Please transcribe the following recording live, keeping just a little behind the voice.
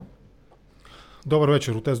Добър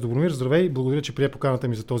вечер, отец Добромир. Здравей, благодаря, че прие поканата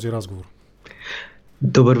ми за този разговор.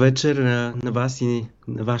 Добър вечер на вас и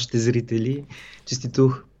на вашите зрители.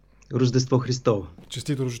 Честито Рождество Христово.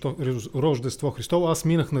 Честито Рождество Христово. Аз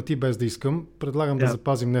минах на ти без да искам. Предлагам да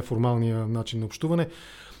запазим неформалния начин на общуване.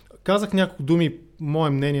 Казах няколко думи, мое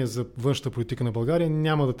мнение за външната политика на България.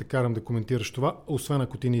 Няма да те карам да коментираш това, освен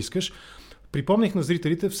ако ти не искаш. Припомних на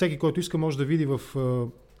зрителите, всеки, който иска, може да види в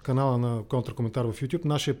канала на Контракоментар в YouTube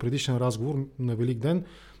нашия предишен разговор на Велик ден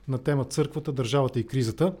на тема Църквата, държавата и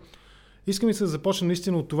кризата. Искам и се да започна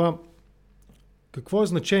наистина от това, какво е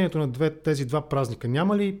значението на тези два празника?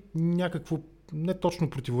 Няма ли някакво, не точно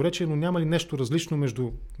противоречие, но няма ли нещо различно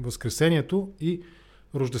между Възкресението и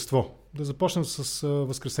Рождество? Да започнем с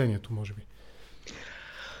Възкресението, може би.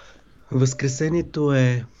 Възкресението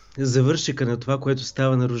е завършека на това, което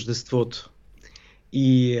става на Рождеството.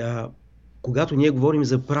 И когато ние говорим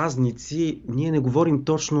за празници, ние не говорим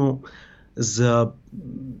точно за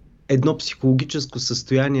едно психологическо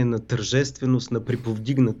състояние на тържественост, на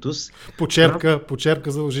приповдигнатост.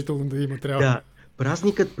 Почерка задължително да има трябва. Да,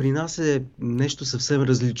 празникът при нас е нещо съвсем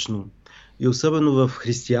различно. И особено в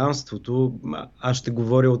християнството, аз ще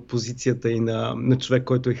говоря от позицията и на човек,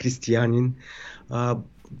 който е християнин,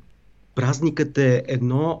 празникът е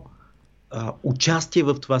едно участие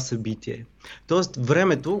в това събитие. Тоест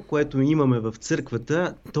времето, което имаме в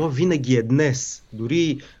църквата, то винаги е днес.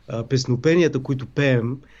 Дори песнопенията, които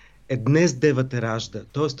пеем, е днес девата ражда.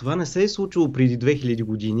 Тоест това не се е случило преди 2000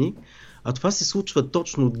 години, а това се случва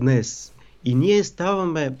точно днес. И ние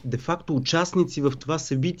ставаме де-факто участници в това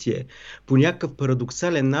събитие. По някакъв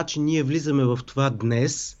парадоксален начин ние влизаме в това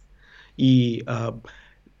днес и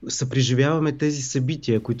съпреживяваме тези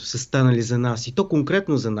събития, които са станали за нас. И то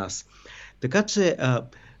конкретно за нас. Така че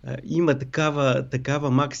има такава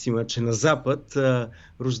максима, че на Запад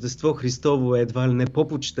Рождество Христово е едва ли не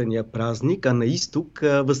по-почитания празник, а на изток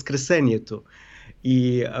Възкресението.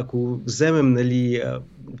 И ако вземем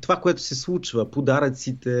това, което се случва,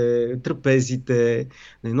 подаръците, трапезите,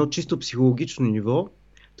 на едно чисто психологично ниво,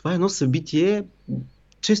 това е едно събитие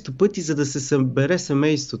често пъти, за да се събере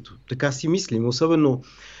семейството. Така си мислим, особено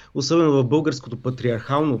в българското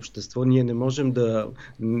патриархално общество. Ние не можем да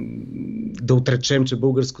отречем, че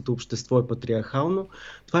българското общество е патриархално.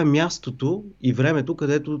 Това е мястото и времето,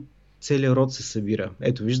 където целият род се събира.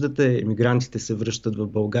 Ето, виждате, емигрантите се връщат в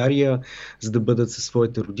България, за да бъдат със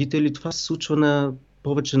своите родители. Това се случва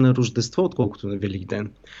повече на Рождество, отколкото на Велик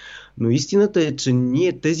ден. Но истината е, че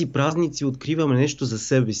ние тези празници откриваме нещо за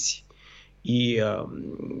себе си. И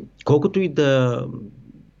колкото и да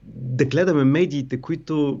гледаме медиите,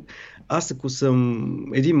 които аз ако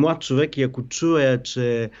съм един млад човек и ако чуя,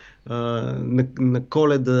 че на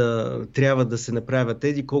Коледа трябва да се направят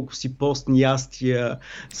колко си постни ястия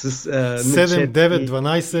с 7, 9,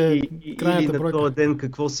 12 крайната бройка. Или на този ден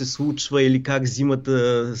какво се случва, или как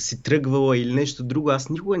зимата си тръгвала, или нещо друго, аз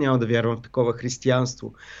никога няма да вярвам в такова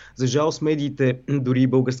християнство. За жалост медиите, дори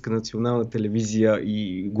Българска национална телевизия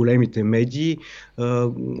и големите медии,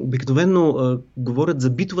 обикновено говорят за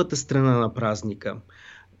битовата страна на празника.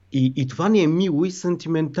 И това ни е мило и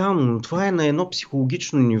сантиментално, но това е на едно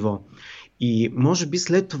психологично ниво. И може би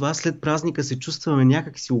след празника се чувстваме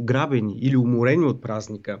някакси ограбени или уморени от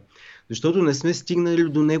празника, защото не сме стигнали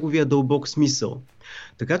до неговия дълбок смисъл.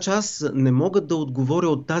 Така че аз не мога да отговоря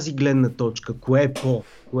от тази гледна точка, кое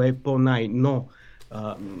е по-най, но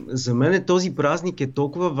за мен този празник е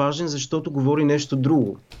толкова важен, защото говори нещо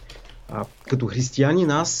друго. Като християнин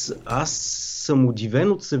аз съм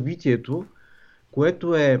удивен от събитието,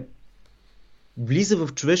 което влиза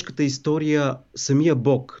в човешката история самия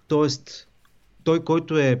Бог, т.е. той,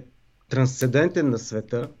 който е трансцендентен на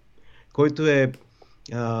света, който е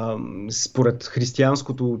според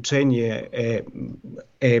християнското учение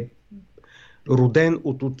е роден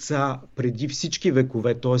от Отца преди всички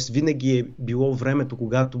векове, т.е. винаги е било времето,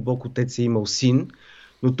 когато Бог Отец е имал син,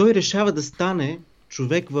 но той решава да стане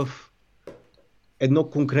човек в едно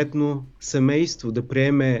конкретно семейство, да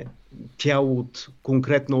приеме тяло от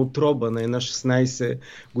конкретна утроба на една 16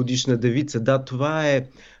 годишна девица. Да, това е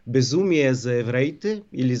безумие за евреите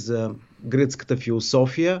или за гръцката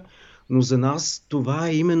философия, но за нас това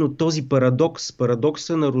е именно този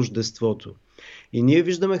парадокса на Рождеството. И ние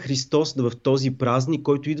виждаме Христос в този празник,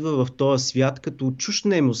 който идва в този свят като чужд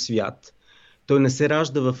нему свят. Той не се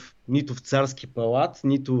ражда нито в царски палат,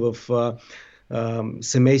 нито в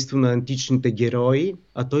семейство на античните герои,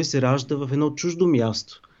 а той се ражда в едно чуждо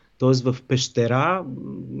място. Т.е. в пещера,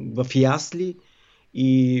 в ясли,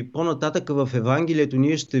 и по-нататък в Евангелието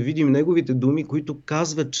ние ще видим неговите думи, които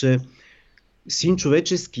казват, че Син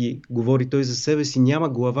човечески, говори той за себе си, няма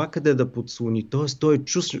глава къде да подслони, т.е. той е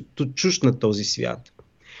чужд на този свят.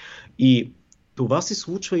 И това се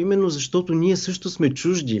случва именно защото ние също сме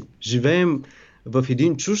чужди. Живеем в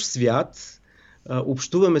един чужд свят,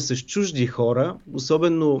 общуваме с чужди хора,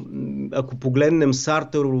 особено ако погледнем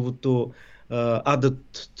Сартъровото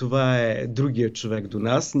адът, това е другия човек до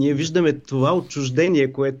нас, ние виждаме това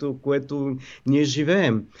отчуждение, което ние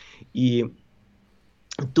живеем. И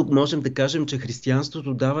тук можем да кажем, че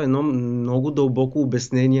християнството дава едно много дълбоко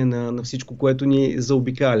обяснение на всичко, което ни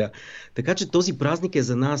заобикаля. Така че този празник е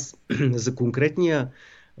за нас, за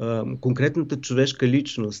конкретната човешка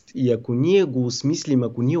личност. И ако ние го осмислим,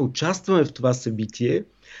 ако ние участваме в това събитие,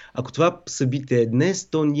 ако това събитие е днес,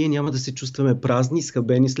 то ние няма да се чувстваме празни,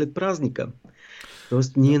 изхабени след празника.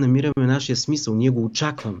 Тоест ние намираме нашия смисъл, ние го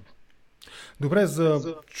очакваме. Добре,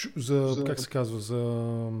 как се казва,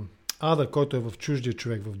 за ада, който е в чуждия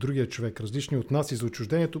човек, в другия човек, различни от нас и за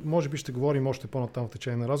отчуждението, може би ще говорим още по-натам в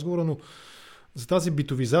течение на разговора, но за тази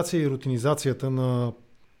битовизация и рутинизацията на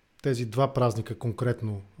тези два празника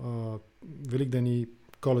конкретно, Великден и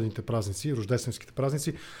коледните празници, рождественските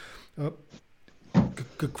празници,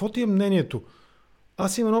 какво ти е мнението?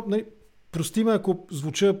 Аз имам едно, прости ме, ако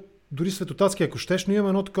звуча дори светотатски, ако щеш, но имам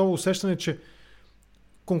едно такова усещане, че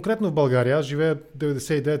конкретно в България, аз живея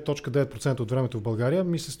 99.9% от времето в България,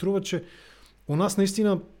 ми се струва, че у нас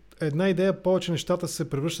наистина една идея, повече нещата се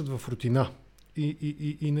превръщат в рутина.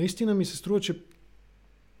 И наистина ми се струва, че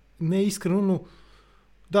не е искрено, но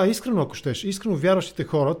да, искрено, ако щеш. Искрено вярващите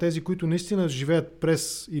хора, тези, които наистина живеят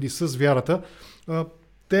през или с вярата,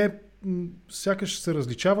 те сякаш се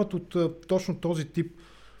различават от точно този тип.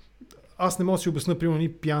 Аз не мога да си обясня, примерно,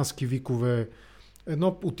 пиянски викове,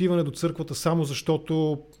 едно отиване до църквата само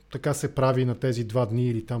защото така се прави на тези 2 дни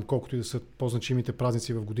или там колкото и да са по-значимите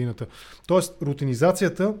празници в годината. Тоест,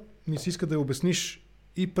 рутинизацията ни си иска да я обясниш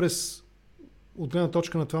и през от гледна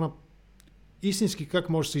точка на това на истински как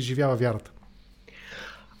може да се изживява вярата.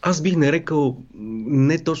 Аз бих нарекал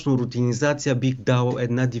не точно рутинизация, бих дал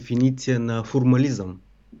една дефиниция на формализъм.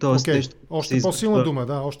 Тоест, още по-силна дума,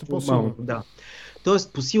 да, още по-силна. Да.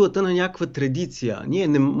 Тоест, по силата на някаква традиция. Ние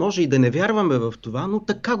не може и да не вярваме в това, но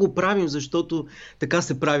така го правим, защото така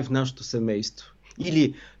се прави в нашето семейство.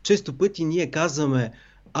 Или често пъти ние казваме,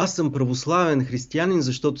 аз съм православен християнин,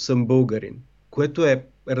 защото съм българин, което е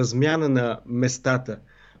размяна на местата.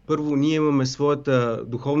 Първо, ние имаме своята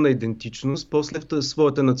духовна идентичност, после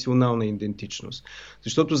своята национална идентичност.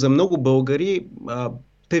 Защото за много българи,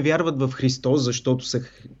 те вярват в Христос, защото са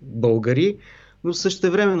българи, но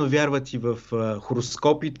същевременно вярват и в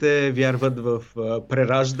хороскопите, вярват в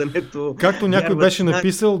прераждането. Както някой беше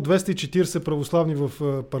написал, 240 православни в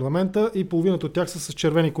парламента и половината от тях са с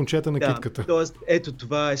червени кончета на китката. Тоест, ето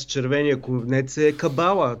това е с червения конец е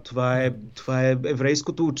кабала, това е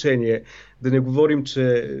еврейското учение. Да не говорим,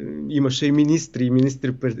 че имаше и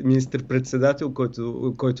министър-председател,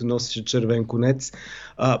 който носеше червен конец.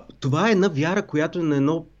 Това е една вяра, която е на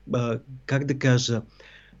едно, как да кажа,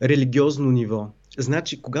 религиозно ниво.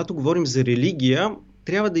 Значи, когато говорим за религия,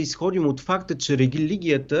 трябва да изходим от факта, че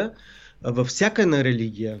религията, във всяка една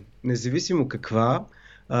религия, независимо каква,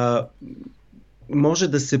 може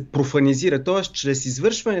да се профанизира. Т.е. чрез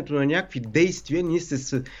извършването на някакви действия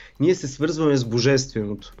ние се свързваме с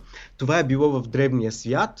Божественото. Това е било в древния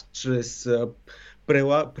свят, чрез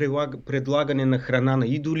предлагане на храна на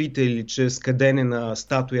идолите или чрез кадене на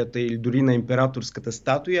статуята или дори на императорската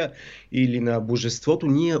статуя или на божеството,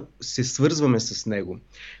 ние се свързваме с него.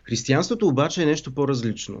 Християнството обаче е нещо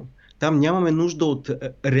по-различно. Там нямаме нужда от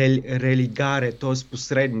религаре, т.е.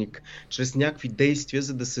 посредник, чрез някакви действия,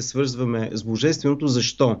 за да се свързваме с Божественото.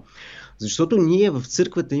 Защо? Защото ние в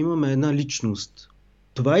църквата имаме една личност.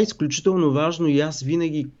 Това е изключително важно и аз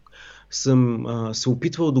винаги съм се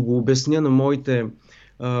опитвал да го обясня на моите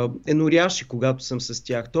еноряши, когато съм с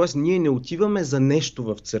тях. Тоест, ние не отиваме за нещо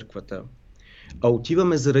в църквата, а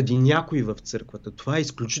отиваме заради някой в църквата. Това е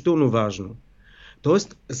изключително важно.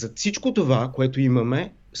 Тоест, за всичко това, което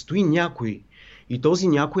имаме, стои някой. И този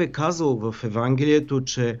някой е казал в Евангелието,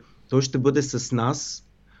 че той ще бъде с нас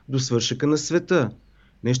до свършека на света.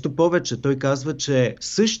 Нещо повече, той казва, че е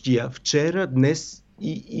същия вчера, днес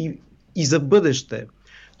и за бъдеще.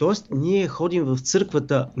 Тоест, ние ходим в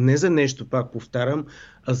църквата не за нещо, пак повтарям,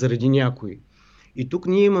 а заради някой. И тук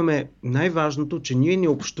ние имаме най-важното, че ние не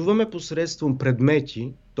общуваме посредством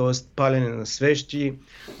предмети, т.е. палене на свещи,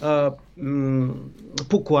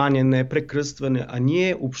 покланяне, прекръстване, а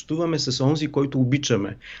ние общуваме с онзи, който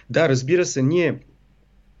обичаме. Да, разбира се, ние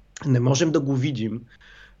не можем да го видим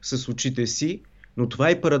с очите си, Но това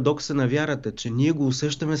е парадокса на вярата, че ние го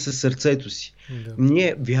усещаме със сърцето си. Да.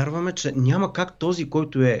 Ние вярваме, че няма как този,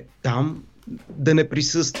 който е там, да не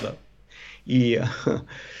присъства.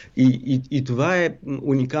 И това е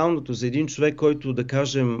уникалното за един човек, който, да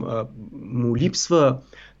кажем, му липсва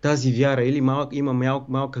тази вяра, или има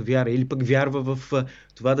малка вяра, или пък вярва в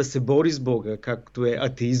това да се бори с Бога, както е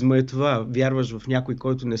атеизма е това. Вярваш в някой,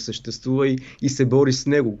 който не съществува и се бори с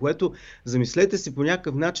него, което, замислете си, по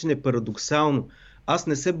някакъв начин е парадоксално. Аз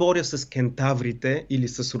не се боря с кентаврите или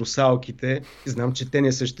с русалките, знам, че те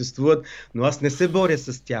не съществуват, но аз не се боря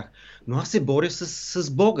с тях. Но аз се боря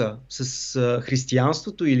с Бога, с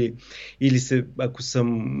християнството или ако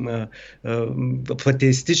съм в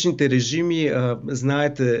атеистичните режими,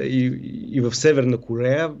 знаете, и в Северна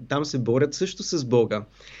Корея, там се борят също с Бога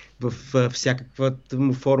в всякаква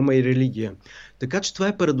му форма и религия. Така че това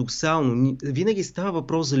е парадоксално. Винаги става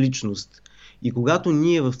въпрос за личност. И когато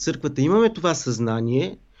ние в църквата имаме това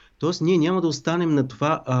съзнание, т.е. ние няма да останем на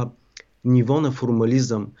това ниво на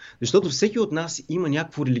формализъм. Защото всеки от нас има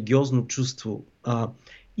някакво религиозно чувство.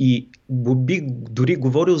 И бих дори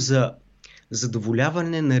говорил за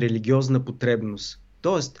задоволяване на религиозна потребност.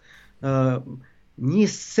 Тоест, ние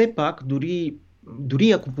все пак,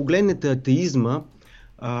 дори ако погледнете атеизма,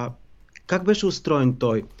 как беше устроен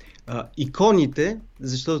той? Иконите,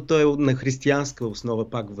 защото той е на християнска основа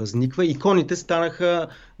пак възниква, иконите станаха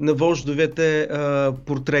на вождовете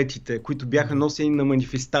портретите, които бяха носени на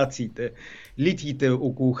манифестациите. Литиите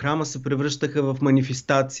около храма се превръщаха в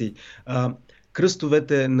манифестации.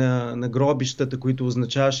 Кръстовете на гробищата, които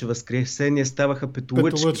означаваше възкресение, ставаха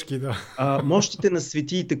петолъчки. Да. Мощите на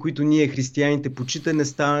светиите, които ние християните почитаме,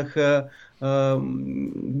 станаха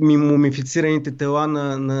мумифицираните тела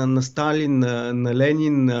на Сталин, на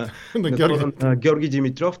Ленин, на Георги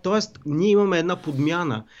Димитров. Тоест, ние имаме една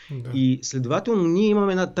подмяна. Да. И следователно ние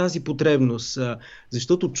имаме тази потребност,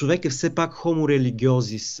 защото човек е все пак homo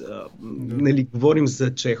religiosis. Да. Нали, говорим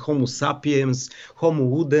за, че е homo sapiens, homo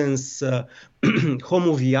ludens,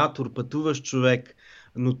 homo viator, пътуващ човек,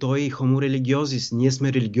 но той е и homo religiosis. Ние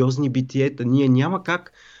сме религиозни битиета. Ние няма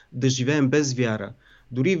как да живеем без вяра.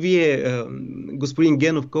 Дори вие, господин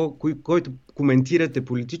Генов, който коментирате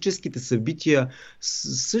политическите събития,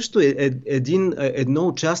 също едно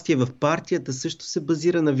участие в партията също се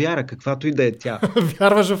базира на вяра, каквато и да е тя.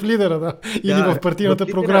 Вярваш в лидера, да. Или в партийната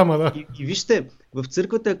програма, да. И вижте, в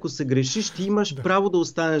църквата, ако се грешиш, ти имаш право да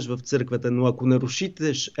останеш в църквата, но ако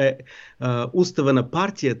нарушиш устава на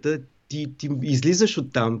партията, ти излизаш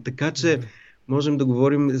оттам, така че можем да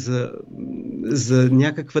говорим за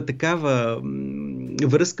някаква такава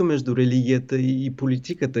връзка между религията и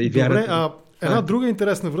политиката и вярата. Добре, една друга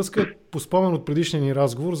интересна връзка, по спомен от предишния ни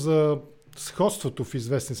разговор, за сходството в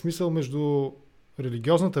известен смисъл между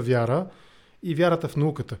религиозната вяра и вярата в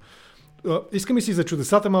науката. Искам и си за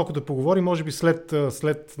чудесата малко да поговорим, може би след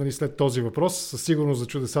този въпрос. Със сигурност за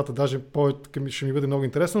чудесата даже ще ми бъде много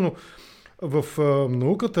интересно, но в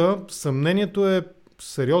науката съмнението е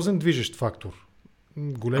сериозен движещ фактор.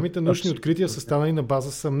 Големите научни открития са станали на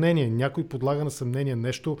база съмнение. Някой подлага на съмнение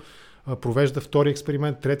нещо, провежда втори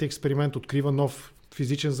експеримент, трети експеримент, открива нов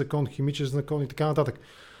физичен закон, химичен закон и така нататък.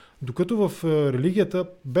 Докато в религията,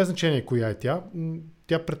 без значение коя е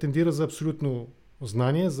тя претендира за абсолютно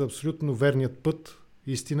знание, за абсолютно верният път,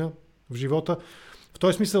 истина в живота. В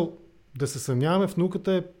този смисъл да се съмняваме в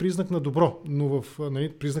науката е признак на добро, но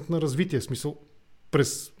признак на развитие. В смисъл,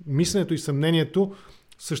 през мисленето и съмнението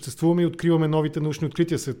съществуваме и откриваме новите научни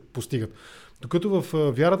открития се постигат. Докато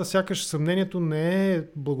в вярата сякаш съмнението не е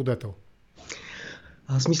благодетел.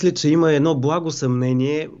 Аз мисля, че има едно благо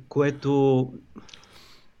съмнение, което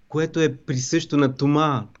е присъщо на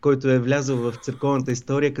Тома, който е влязъл в църковната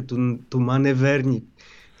история като Тома неверник.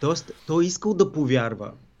 Тоест, той искал да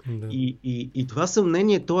повярва. Да. И това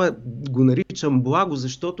съмнение, го наричам благо,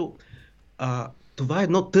 защото това е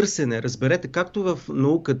едно търсене, разберете, както в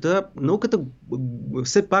науката. Науката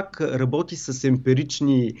все пак работи с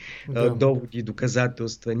емпирични доводи и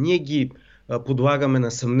доказателства. Ние ги подлагаме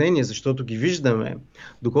на съмнение, защото ги виждаме.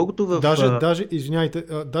 Доколкото в...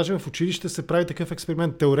 Даже в училище се прави такъв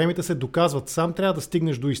експеримент. Теоремите се доказват. Сам трябва да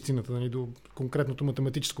стигнеш до истината, до конкретното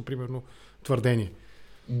математическо, примерно, твърдение.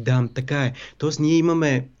 Да, така е. Тоест ние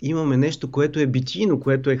имаме нещо, което е битийно,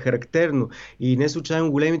 което е характерно. И не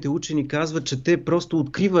случайно големите учени казват, че те просто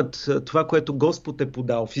откриват това, което Господ е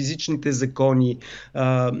подал. Физичните закони,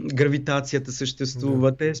 гравитацията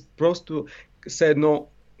съществува. Те просто все едно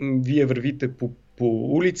вие вървите по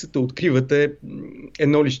по улицата, откривате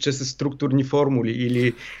едно листче с структурни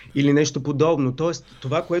формули или нещо подобно. Тоест,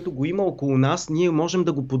 това, което го има около нас, ние можем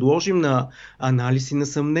да го подложим на анализ и на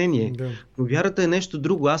съмнение. Да. Но вярата е нещо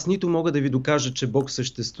друго. Аз нито мога да ви докажа, че Бог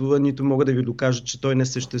съществува, нито мога да ви докажа, че Той не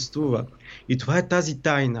съществува. И това е тази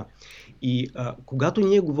тайна. И когато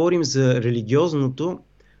ние говорим за религиозното,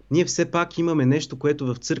 ние все пак имаме нещо, което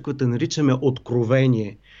в църквата наричаме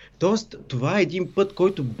откровение. Тоест, това е един път,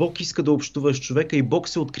 който Бог иска да общува с човека и Бог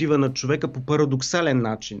се открива на човека по парадоксален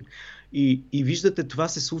начин. И виждате, това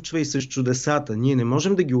се случва и с чудесата. Ние не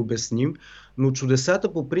можем да ги обясним, но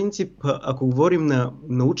чудесата по принцип, ако говорим на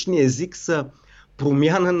научния език, са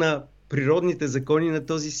промяна на природните закони на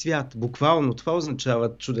този свят. Буквално това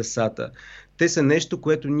означават чудесата. Те са нещо,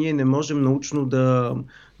 което ние не можем научно да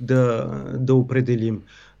определим.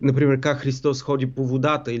 Например, как Христос ходи по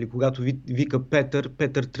водата или когато вика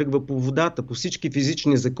Петър тръгва по водата. По всички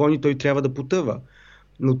физични закони той трябва да потъва,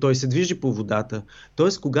 но той се движи по водата.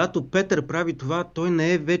 Тоест, когато Петър прави това, той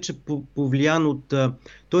не е вече повлиян от...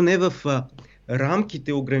 Той не е в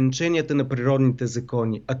рамките, ограниченията на природните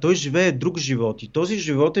закони, а той живее друг живот. И този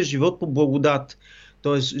живот е живот по благодат,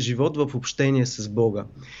 т.е. живот в общение с Бога.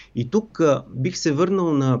 И тук бих се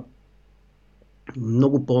върнал на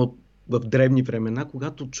много в древни времена,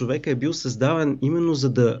 когато човек е бил създаван именно за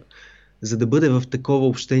да бъде в такова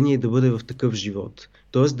общение и да бъде в такъв живот.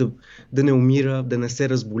 Тоест да не умира, да не се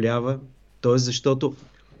разболява. Тоест, защото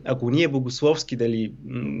ако ние богословски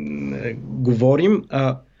говорим,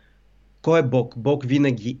 кой е Бог? Бог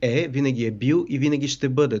винаги е бил и винаги ще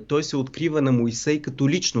бъде. Той се открива на Моисей като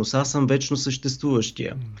личност. Аз съм вечно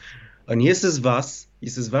съществуващия. А ние с вас и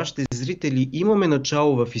с вашите зрители имаме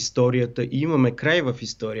начало в историята и имаме край в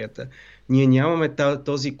историята. Ние нямаме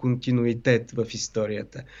този континуитет в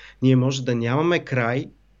историята. Ние може да нямаме край,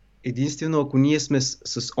 единствено ако ние сме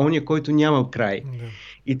с оня, който няма край. Да.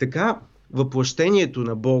 И така, въплъщението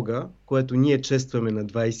на Бога, което ние честваме на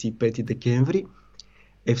 25 декември,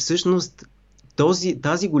 е всъщност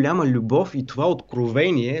тази голяма любов и това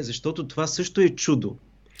откровение, защото това също е чудо.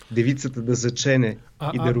 Девицата да зачене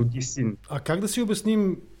и да роди син. А как да си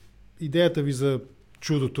обясним идеята ви за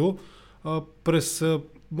чудото през,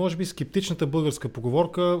 може би, скептичната българска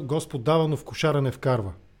поговорка Господ дава, но в кошара не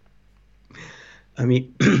вкарва? Ами,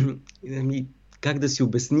 как да си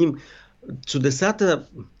обясним? Чудесата,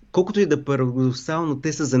 колкото и да парадоксално,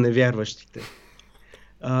 те са за невярващите.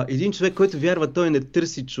 Един човек, който вярва, той не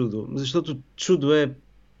търси чудо, защото чудо е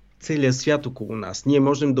целият свят около нас. Ние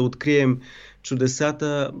можем да открием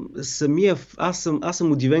чудесата. Аз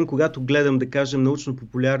съм удивен, когато гледам, да кажем,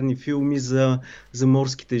 научно-популярни филми за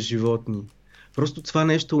морските животни. Просто това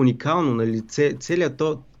нещо е уникално. Нали? Целият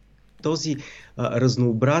този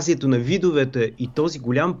разнообразието на видовете и този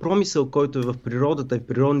голям промисъл, който е в природата и в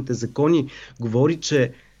природните закони, говори,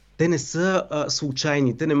 че те не са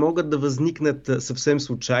случайни. Те не могат да възникнат съвсем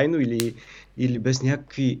случайно или без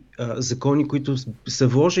някакви закони, които са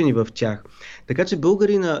вложени в тях. Така че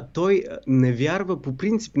българина, той не вярва, по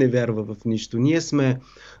принцип не вярва в нищо. Ние сме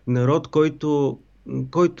народ,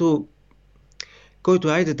 който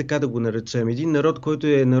айде така да го наречем, един народ, който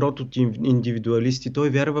е народ от индивидуалисти, той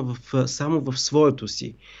вярва само в своето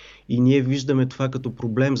си. И ние виждаме това като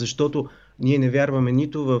проблем, защото ние не вярваме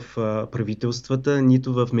нито в правителствата,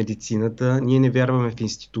 нито в медицината, ние не вярваме в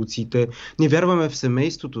институциите, не вярваме в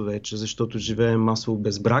семейството вече, защото живеем масово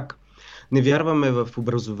без брак, не вярваме в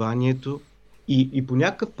образованието и по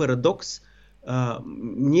някакъв парадокс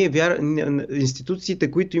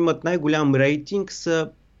институциите, които имат най-голям рейтинг, са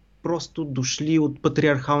просто дошли от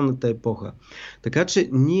патриархалната епоха. Така че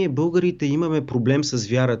ние, българите, имаме проблем с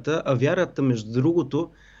вярата, а вярата, между другото,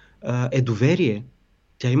 е доверие.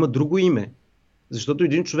 Тя има друго име. Защото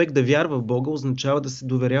един човек да вярва в Бога означава да се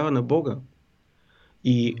доверява на Бога.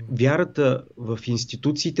 И вярата в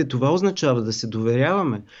институциите, това означава да се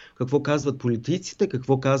доверяваме. Какво казват политиците,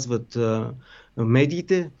 какво казват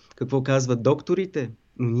медиите, какво казват докторите.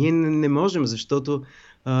 Ние не можем, защото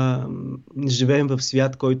живеем в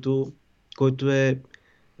свят, който е...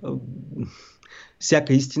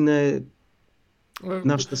 всяка истина е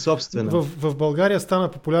нашата собствена. В България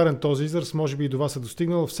стана популярен този израз, може би и до вас е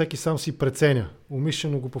достигнал, всеки сам си преценя.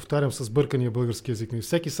 Умишлено го повтарям с бъркания български език.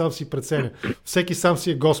 Всеки сам си преценя. Всеки сам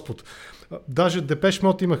си е Господ. Даже Депеш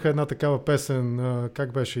Мод имаха една такава песен,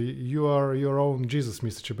 как беше? You are your own Jesus,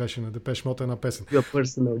 мисля, че беше на Депеш Мод една песен. Your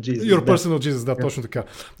personal Jesus. Your personal Jesus, да, точно така.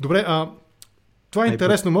 Добре, това е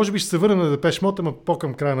интересно. Може би ще се върнем на Депеш Мод, ама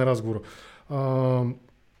по-към края на разговора.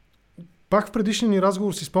 Пак в предишния ни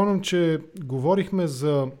разговор си спомням, че говорихме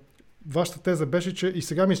за... Вашата теза беше, че и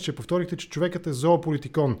сега мисля, че повторихте, че човекът е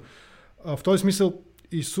зоополитикон. В този смисъл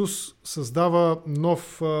Исус създава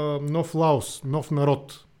нов Лаос, нов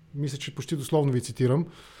народ. Мисля, че почти дословно ви цитирам.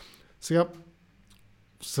 Сега,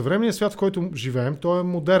 съвременният свят, в който живеем, той е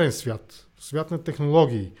модерен свят. Свят на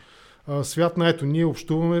технологии. Свят на ето, ние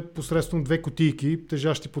общуваме посредством 2 кутийки,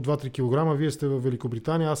 тежащи по 2-3 кг. Вие сте в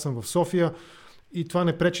Великобритания, аз съм в София и това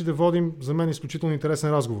не пречи да водим за мен изключително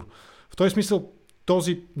интересен разговор. В този смисъл,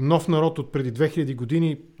 този нов народ от преди 2000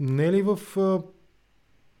 години не е ли в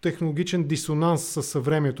технологичен дисонанс със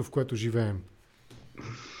съвремието, в което живеем?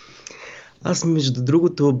 Аз, между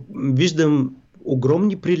другото, виждам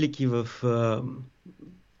огромни прилики в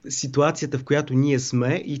ситуацията, в която ние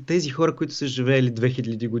сме и тези хора, които са живеели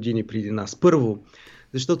 2000 години преди нас. Първо,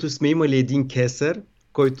 защото сме имали един кесар,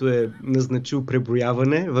 който е назначил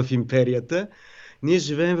преброяване в империята. Ние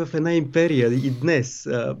живеем в една империя и днес.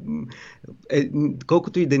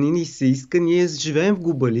 Колкото и да ни се иска, ние живеем в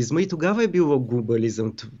глобализма и тогава е бил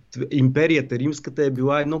глобализъм. Империята римската е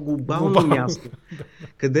била едно глобално място,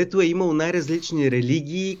 където е имало най-различни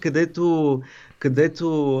религии, където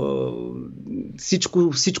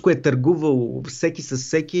всичко е търгувало, всеки със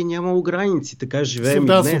всеки е нямало граници. Така живеем и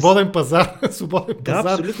днес. Свободен пазар. Да,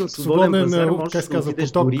 абсолютно свободен пазар. Можеш да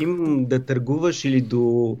отидеш до Рим, да търгуваш или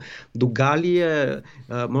до Галия.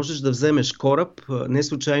 Можеш да вземеш кораб. Не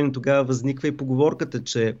случайно тогава възниква и поговорката,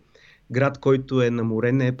 че град, който е на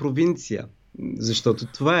море, не е провинция. Защото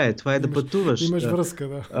това е да пътуваш. Имаш връзка,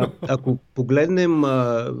 да. Ако погледнем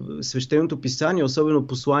свещеното писание, особено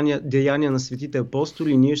послания, деяния на светите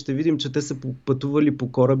апостоли, ние ще видим, че те са пътували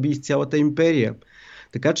по кораби из цялата империя.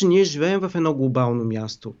 Така че ние живеем в едно глобално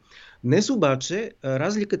място. Днес обаче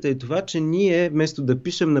разликата е това, че ние вместо да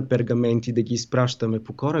пишем на пергаменти, да ги изпращаме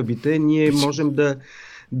по корабите, ние можем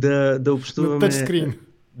да общуваме... На тъчскрин.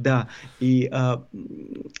 Да, и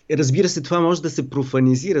разбира се, това може да се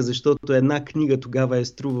профанизира, защото една книга тогава е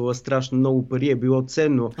струвала страшно много пари, е било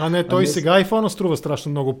ценно. Той сега айфона струва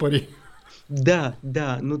страшно много пари.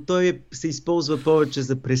 Да, но той се използва повече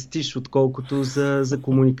за престиж, отколкото за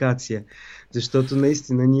комуникация. Защото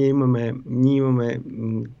наистина ние имаме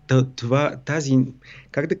тази,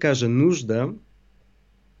 как да кажа, нужда.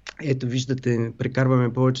 Ето виждате,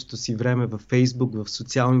 прекарваме повечето си време във Фейсбук, в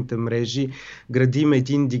социалните мрежи, градим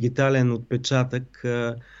един дигитален отпечатък,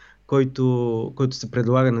 който се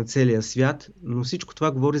предлага на целия свят, но всичко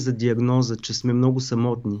това говори за диагноза, че сме много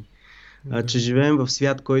самотни, че живеем в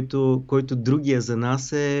свят, който другия за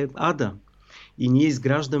нас е ада. И ние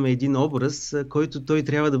изграждаме един образ, който той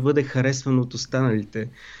трябва да бъде харесван от останалите.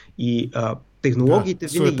 И технологиите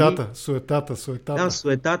винаги... Суетата. Да,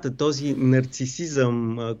 суетата, този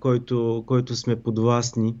нарцисизъм, който сме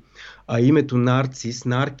подвластни. Името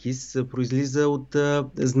наркис, произлиза от,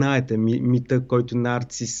 знаете, мита, който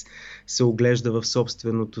нарцис се оглежда в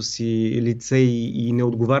собственото си лице и не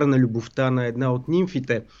отговаря на любовта на една от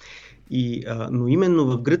нимфите. Но именно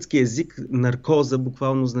в гръцки език наркоза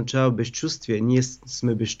буквално означава безчувствие. Ние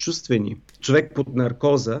сме безчувствени. Човек под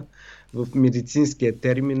наркоза в медицинския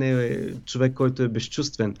термин е човек, който е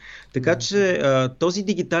безчувствен. Така че този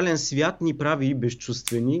дигитален свят ни прави и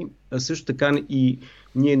безчувствени, също така и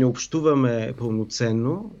ние не общуваме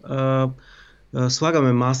пълноценно,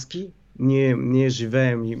 слагаме маски, ние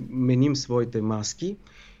живеем и меним своите маски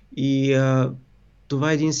и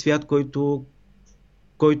това е един свят,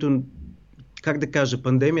 който, как да кажа,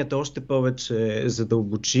 пандемията още повече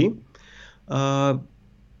задълбочи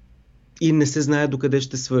и не се знае докъде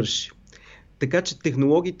ще свърши. Така че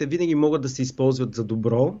технологиите винаги могат да се използват за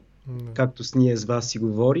добро, както ние с вас си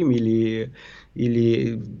говорим,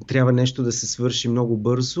 или трябва нещо да се свърши много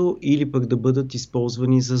бързо, или пък да бъдат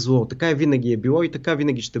използвани за зло. Така винаги е било и така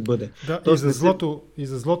винаги ще бъде. Да, и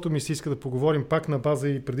за злото ми се иска да поговорим пак на база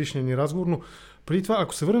и предишния ни разговор, но преди това,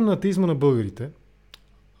 ако се върнем на атеизма на българите,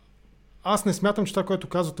 аз не смятам, че това, което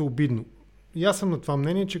казвате, е обидно. И аз съм на това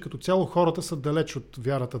мнение, че като цяло хората са далеч от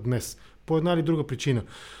вярата днес, по една или друга причина.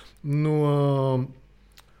 Но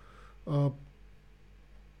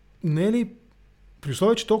не е ли, при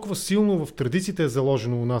условие, че толкова силно в традициите е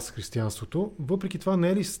заложено у нас християнството, въпреки това не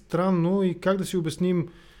е ли странно и как да си обясним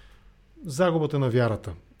загубата на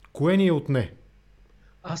вярата? Кое ни е отне?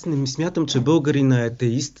 Аз не смятам, че българин е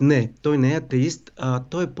атеист. Не, той не е атеист,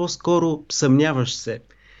 той е по-скоро съмняващ се.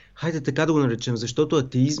 Хайде така да го наречем, защото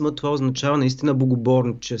атеизма това означава наистина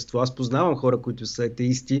богоборничество. Аз познавам хора, които са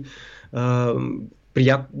атеисти.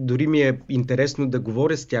 Дори ми е интересно да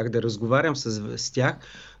говоря с тях, да разговарям с тях,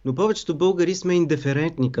 но повечето българи сме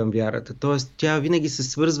индиферентни към вярата. Тоест тя винаги се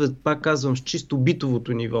свързва, пак казвам, с чисто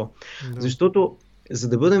битовото ниво. Да. Защото За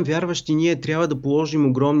да бъдем вярващи, ние трябва да положим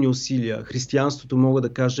огромни усилия. Християнството, мога да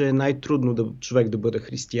кажа, е най-трудно човек да бъде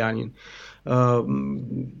християнин.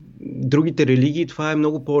 Другите религии това е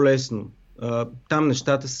много по-лесно. Там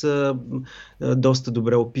нещата са доста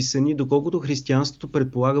добре описани, доколкото християнството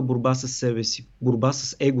предполага борба с себе си, борба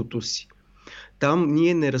с егото си. Там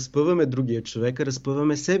ние не разпъваме другия човек, а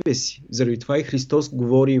разпъваме себе си. Заради това и Христос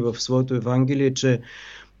говори в своето Евангелие, че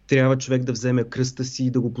трябва човек да вземе кръста си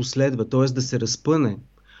и да го последва, т.е. да се разпъне.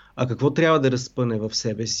 А какво трябва да разпъне в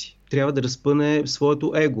себе си? Трябва да разпъне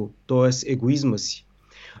своето его, т.е. егоизма си.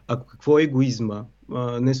 А какво е егоизма?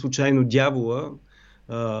 Не случайно дявола,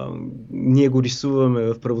 ние го рисуваме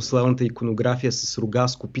в православната иконография с рога,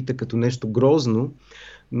 с копита като нещо грозно,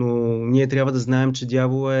 но ние трябва да знаем, че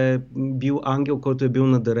дявол е бил ангел, който е бил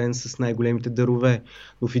надарен с най-големите дарове.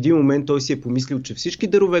 Но в един момент той си е помислил, че всички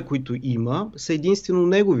дарове, които има, са единствено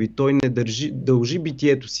негови. Той не дължи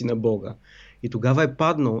битието си на Бога. И тогава е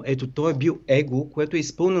паднал. Ето, той е бил его, което е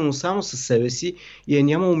изпълнено само със себе си и е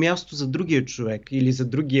нямало място за другия човек, или за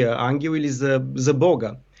другия ангел, или за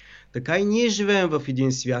Бога. Така и ние живеем в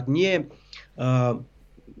един свят.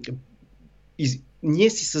 Ние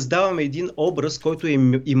си създаваме един образ, който е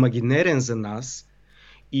имагинерен за нас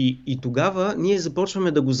и тогава ние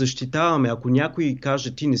започваме да го защитаваме. Ако някой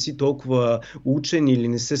каже, ти не си толкова учен или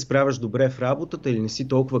не се справяш добре в работата или не си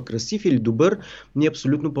толкова красив или добър, ние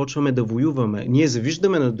абсолютно почваме да воюваме. Ние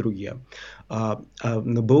завиждаме на другия.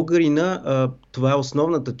 На българина това е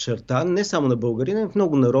основната черта, не само на българина, в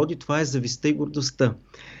много народи това е завистта и гордостта.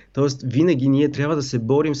 Тоест винаги ние трябва да се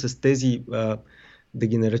борим с тези, да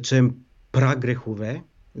ги наречем, прагрехове,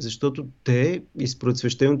 защото те, според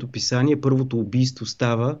свещеното писание, първото убийство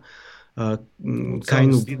става,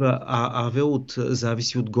 Каин убива Авел от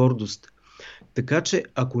зависи от гордост. Така че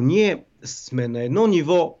ако ние сме на едно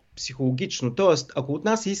ниво психологично, т.е. ако от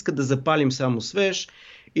нас се иска да запалим само свеж,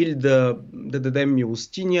 или да дадем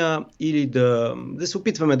милостиня, или да се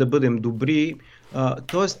опитваме да бъдем добри,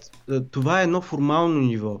 т.е. това е едно формално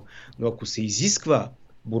ниво. Но ако се изисква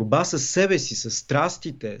борба с себе си, с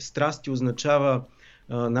страстите, страсти означава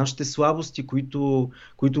нашите слабости, които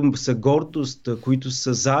са гордост, които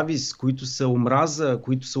са завист, които са омраза,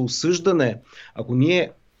 които са осъждане. Ако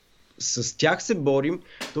ние с тях се борим,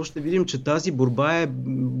 то ще видим, че тази борба е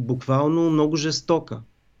буквално много жестока.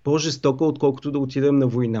 По-жестока, отколкото да отидем на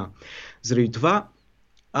война. Заради това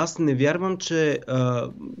аз не вярвам, че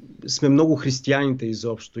сме много християните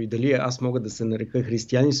изобщо и дали аз мога да се нарека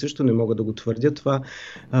християни, също не мога да го твърдя това,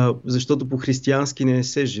 защото по-християнски не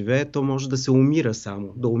се живее, то може да се умира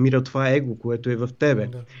само, да умира това его, което е в тебе.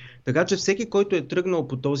 Да. Така че всеки, който е тръгнал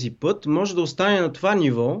по този път, може да остане на това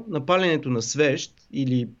ниво, на паленето на свещ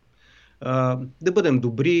или да бъдем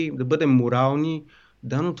добри, да бъдем морални.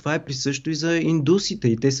 Да, но това е присъщо и за индусите,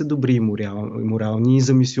 и те са добри и морални, и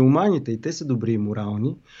за мюсюлманите, и те са добри и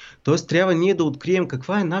морални. Тоест трябва ние да открием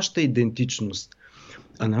каква е нашата идентичност.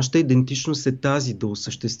 А нашата идентичност е тази, да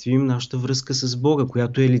осъществим нашата връзка с Бога,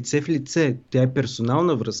 която е лице в лице, тя е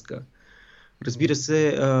персонална връзка. Разбира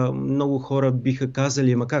се, много хора биха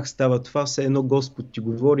казали, ама как става това, все едно Господ ти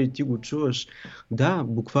говори и ти го чуваш. Да,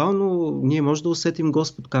 буквално ние може да усетим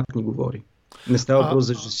Господ как ни говори. Не става въпрос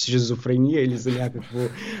за шизофрения или за някакво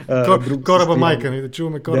друго кораба майка, не да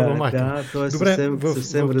чуваме кораба майка. Да, то е добре,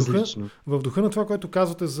 съвсем различно. В духа на това, което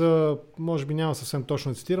казвате за, може би няма съвсем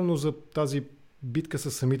точно да цитирам, но за тази битка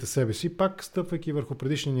с самите себе си, пак стъпвайки върху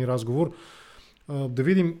предишния ни разговор, да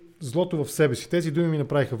видим злото в себе си. Тези думи ми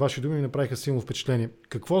направиха, ваши думи ми направиха силно впечатление.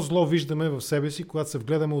 Какво зло виждаме в себе си, когато се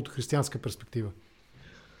вгледаме от християнска перспектива?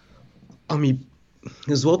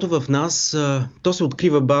 Злото в нас, то се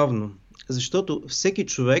открива бавно. Защото всеки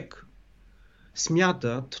човек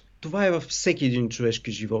смята, това е във всеки един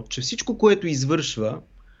човешки живот, че всичко, което извършва,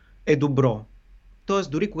 е добро.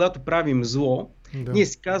 Тоест, дори когато правим зло, ние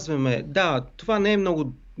си казваме, да, това не е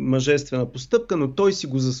много мъжествена постъпка, но той си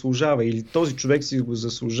го заслужава или този човек си го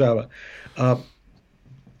заслужава.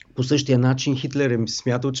 По същия начин Хитлер е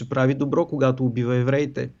смятал, че прави добро, когато убива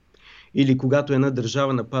евреите. Или когато една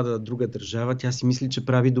държава напада друга държава, тя си мисли, че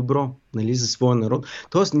прави добро, нали, за своя народ.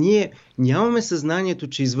 Тоест, ние нямаме съзнанието,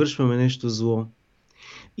 че извършваме нещо зло.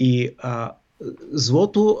 И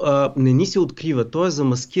злото не ни се открива, то е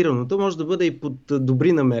замаскирано. То може да бъде и под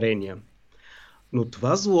добри намерения. Но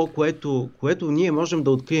това зло, което ние можем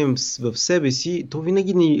да открием в себе си, то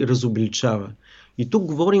винаги ни разобличава. И тук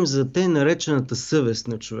говорим за те наречената съвест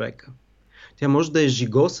на човека. Тя може да е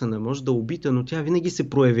жигосана, може да е убита, но тя винаги се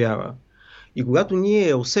проявява. И когато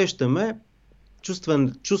ние усещаме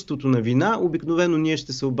чувството на вина, обикновено ние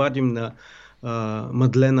ще се обадим на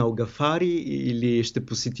Мадлена Алгафари или ще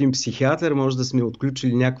посетим психиатър, може да сме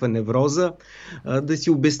отключили някаква невроза, да си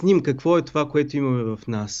обясним какво е това, което имаме в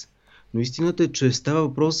нас. Но истината е, че става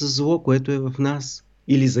въпрос за зло, което е в нас,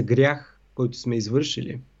 или за грях, който сме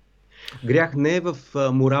извършили. Грях не е в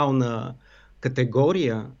морална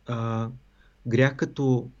категория, а грях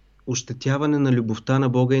като ощетяване на любовта на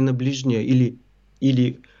Бога и на ближния,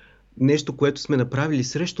 или нещо, което сме направили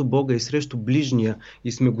срещу Бога и срещу ближния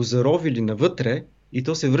и сме го заровили навътре и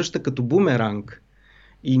то се връща като бумеранг.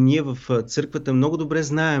 И ние в църквата много добре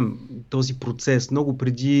знаем този процес, много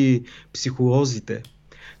преди психолозите.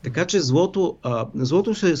 Така че злото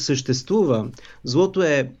съществува. Злото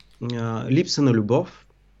е липса на любов.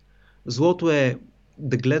 Злото е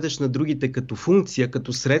да гледаш на другите като функция,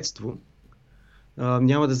 като средство.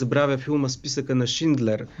 Няма да забравя филма "Списъка на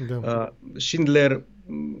Шиндлер". Да. Шиндлер,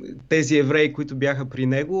 тези евреи, които бяха при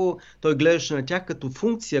него, той гледаше на тях като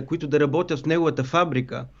функция, които да работят в неговата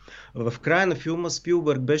фабрика. В края на филма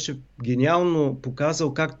Спилбърг беше гениално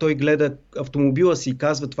показал как той гледа автомобила си и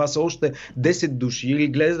казва: това са още 10 души, или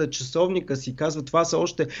гледа часовника си и казва: това са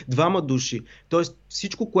още 2 души. Тоест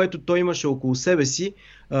всичко, което той имаше около себе си,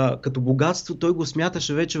 като богатство, той го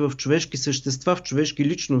смяташе вече в човешки същества, в човешки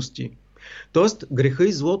личности. Тоест греха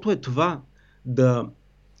и злото е това, да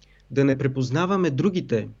не препознаваме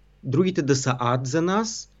другите да са ад за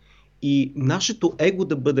нас и нашето его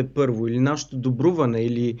да бъде първо, или нашето добруване,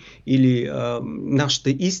 или нашата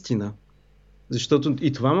истина. Защото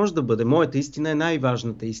и това може да бъде. Моята истина е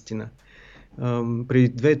най-важната истина.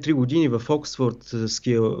 Преди 2-3 години в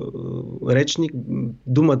Оксфордския речник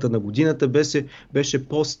думата на годината беше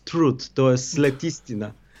post-truth, т.е. след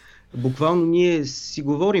истина. Буквално ние си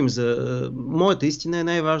говорим за моята истина е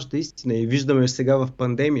най-важната истина и виждаме сега в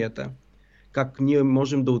пандемията как ние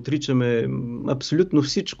можем да отричаме абсолютно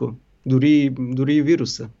всичко, дори и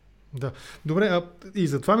вируса. Да. Добре, и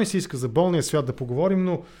затова ми се иска за болния свят да поговорим,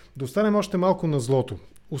 но да останем още малко на злото.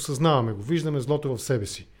 Осъзнаваме го, виждаме злото в себе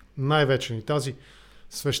си. Най-вече ни тази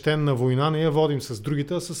свещена война не я водим с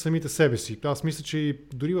другите, а с самите себе си. Аз мисля, че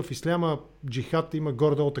дори в исляма джихад има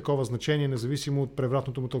горе-долу такова значение, независимо от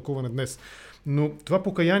превратното му тълкуване днес. Но това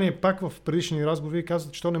покаяние, пак в предишни разговори,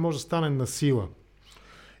 казват, че то не може да стане на сила.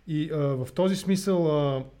 И в този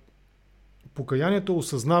смисъл покаянието е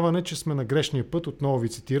осъзнаване, че сме на грешния път, отново ви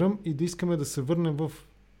цитирам, и да искаме да се върнем в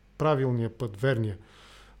правилния път, верния.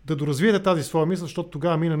 Да доразвиете тази своя мисъл, защото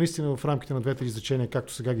тогава мина наистина в рамките на 2-3 изречения,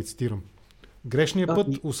 както сега ги цитирам. Грешния път,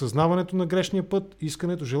 осъзнаването на грешния път,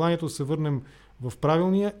 искането, желанието да се върнем в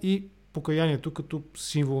правилния и покаянието като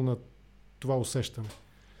символ на това усещане.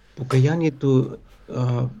 Покаянието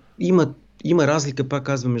има разлика, пак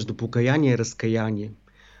казвам, между покаяние и разкаяние.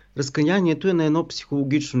 Разкаянието е на едно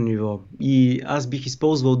психологично ниво и аз бих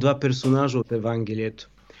използвал 2 персонажа от Евангелието.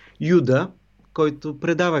 Юда, който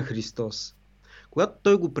предава Христос. Когато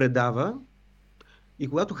той го предава и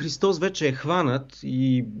когато Христос вече е хванат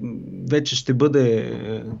и вече ще бъде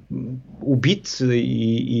убит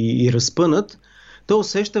и разпънат, той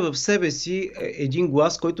усеща в себе си един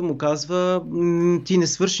глас, който му казва: ти не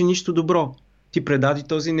свърши нищо добро, ти предади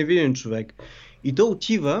този невинен човек. И той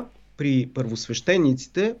отива при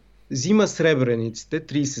първосвещениците, взима сребрениците,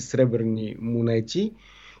 30 сребърни монети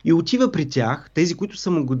и отива при тях, тези, които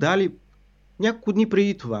са му го дали няколко дни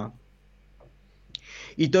преди това.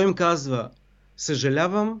 И той им казва: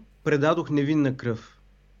 съжалявам, предадох невинна кръв.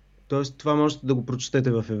 Тоест, това можете да го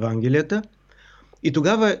прочетете в Евангелията. И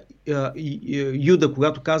тогава Юда,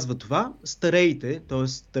 когато казва това, стареите, т.е.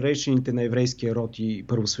 старейшините на еврейския род и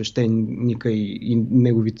първосвещеника и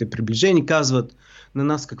неговите приближени, казват: на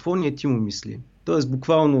нас какво ни е ти му мисли? Т.е.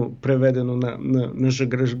 буквално преведено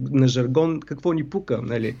на жаргон, какво ни пука,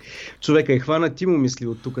 нали? Човека е хванат, ти му мисли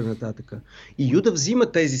от тук нататък. И Юда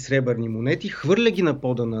взима тези сребърни монети, хвърля ги на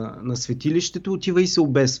пода на светилището, отива и се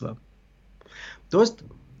обесва. Тоест,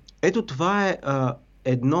 ето това е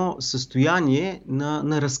едно състояние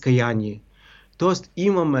на разкаяние. Тоест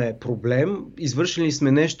имаме проблем, извършили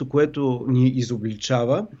сме нещо, което ни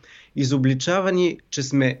изобличава ни, че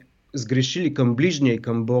сме сгрешили към ближния и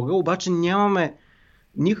към Бога, обаче нямаме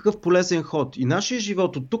никакъв полезен ход. И нашия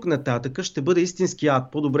живот от тук нататък ще бъде истински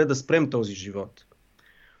ад. По-добре да спрем този живот.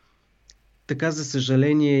 Така, за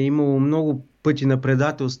съжаление, е имало много пъти на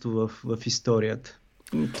предателство в историята.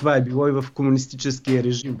 Това е било и в комунистическия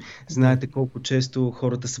режим. Знаете колко често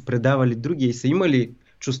хората са предавали други и са имали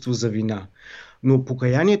чувство за вина. Но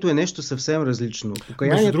покаянието е нещо съвсем различно.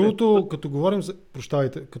 Между другото, като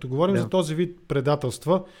говорим за този вид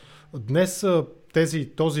предателства, днес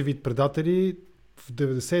този вид предатели в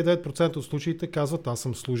 99% от случаите казват: аз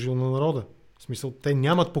съм служил на народа. В смисъл, те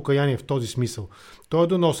нямат покаяние в този смисъл. Той е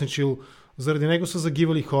доносничил, заради него са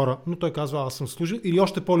загивали хора, но той казва, аз съм служил. Или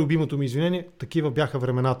още по-любимото ми извинение, такива бяха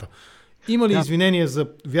времената. Има ли извинение за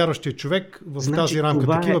вярващия човек в тази рамка?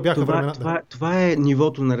 Такива бяха времената. Това е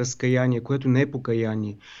нивото на разкаяние, което не е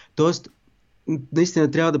покаяние. Тоест,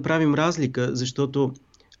 наистина трябва да правим разлика, защото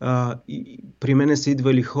при мене са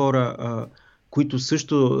идвали хора, които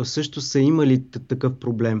също са имали такъв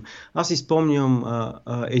проблем. Аз изпомням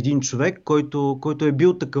един човек, който е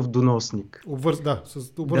бил такъв доносник.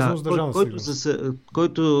 С обвързано с държавна сигурност.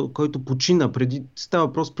 Който почина става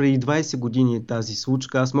въпрос преди 20 години тази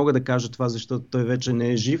случка. Аз мога да кажа това, защото той вече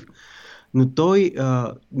не е жив. Но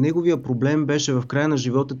неговия проблем беше в края на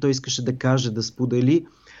живота, той искаше да каже, да сподели,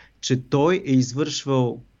 че той е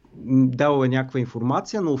извършвал, дал е някаква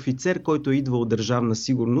информация на офицер, който е идвал от държавна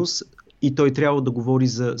сигурност и той трябва да говори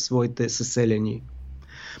за своите съселени.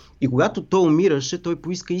 И когато той умираше, той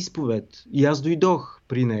поиска изповед. И аз дойдох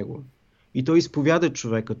при него. И той изповяда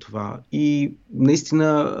човека това. И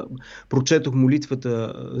наистина прочетох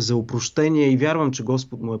молитвата за опрощение и вярвам, че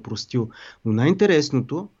Господ му е простил. Но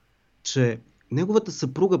най-интересното, че неговата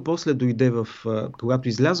съпруга после дойде когато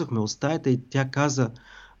излязохме от стаята и тя каза,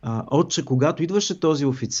 отче, когато идваше този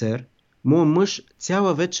офицер, моят мъж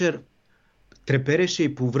цяла вечер трепереше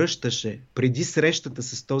и повръщаше преди срещата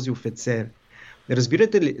с този офицер.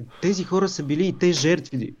 Разбирате ли, тези хора са били и те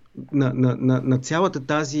жертви на цялата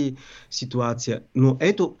тази ситуация. Но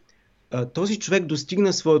ето, този човек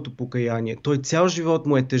достигна своето покаяние. Той цял живот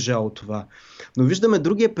му е тежал това. Но виждаме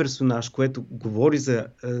другия персонаж, който говори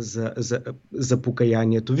за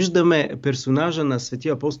покаянието. Виждаме персонажа на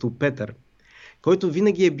светия апостол Петър, който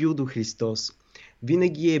винаги е бил до Христос.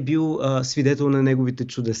 Винаги е бил свидетел на неговите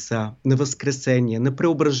чудеса, на възкресение, на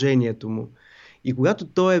преображението му. И когато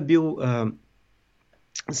той е бил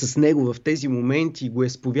с него в тези моменти, го е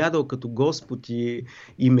сповядал като Господ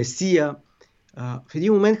и Месия, в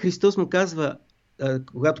един момент Христос му казва,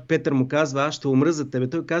 когато Петър му казва, аз ще умра за тебе,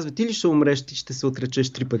 той казва, ти ли ще умреш, ти ще се отречеш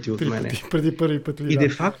 3 пъти от мене. Преди първи път. И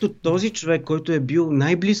де-факто този човек, който е бил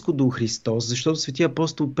най-близко до Христос, защото светия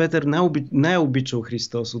апостол Петър най-обичал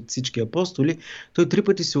Христос от всички апостоли, той 3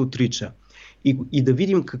 пъти се отрича. И да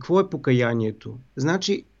видим какво е покаянието.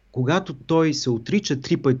 Значи, когато той се отрича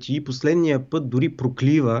 3 пъти, последния път дори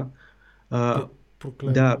проклива,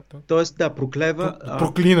 проклева. Проклева.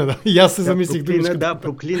 Проклина, да. И аз се замислих.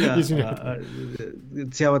 Проклина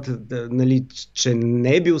цялата, че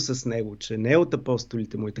не е бил с него, че не е от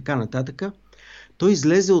апостолите му и така нататък. Той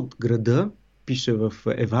излезе от града, пише в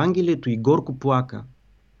Евангелието, и горко плака.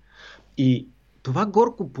 И това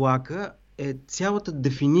горко плака е цялата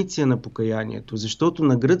дефиниция на покаянието, защото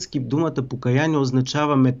на гръцки думата покаяние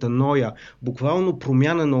означава метаноя, буквално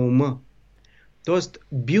промяна на ума. Тоест,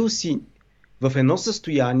 бил си в едно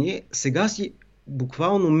състояние, сега си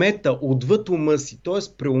буквално мета, отвъд ума си, т.е.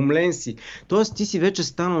 преумлен си, т.е. ти си вече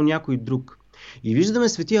станал някой друг. И виждаме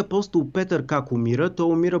светия апостол Петър как умира.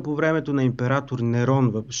 Той умира по времето на император Нерон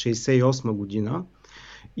в 68 година.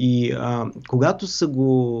 И когато са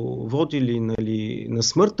го водили на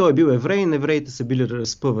смърт, той е бил еврей, евреите са били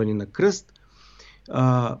разпъвани на кръст.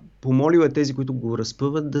 Помолил е тези, които го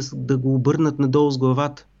разпъват, да го обърнат надолу с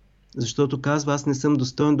главата. Защото казва, аз не съм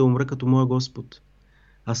достоен да умра като моя Господ.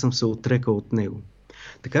 Аз съм се отрекал от него.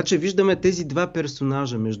 Така че виждаме тези два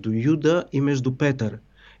персонажа между Юда и между Петър.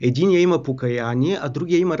 Единия има покаяние, а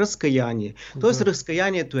другия има разкаяние. Тоест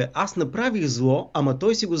разкаянието е, аз направих зло, ама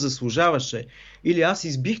той си го заслужаваше. Или аз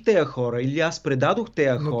избих тея хора, или аз предадох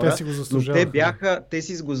тея хора, но те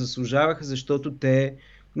си го заслужаваха, защото те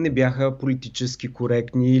не бяха политически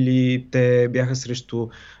коректни или те бяха срещу...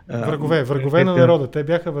 Врагове на народа. Те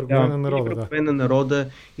бяха врагове на народа. Врагове на народа.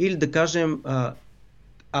 Или да кажем,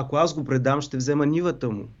 ако аз го предам, ще взема нивата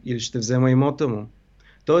му или ще взема имота му.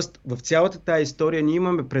 Тоест, в цялата тая история ние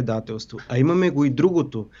имаме предателство, а имаме го и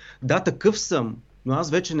другото. Да, такъв съм, но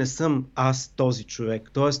аз вече не съм този човек.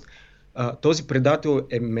 Тоест, този предател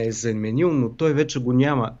ме е заменил, но той вече го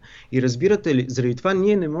няма. И разбирате ли, заради това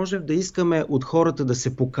ние не можем да искаме от хората да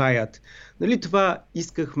се покаят. Нали, това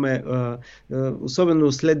искахме,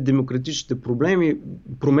 особено след демократичните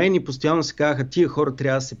промени, постоянно се казаха, тия хора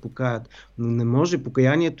трябва да се покаят. Но не може,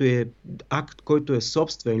 покаянието е акт, който е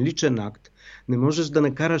собствен, личен акт. Не можеш да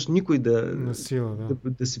накараш никой да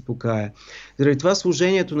се покая. Заради това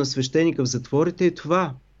служението на свещеника в затворите е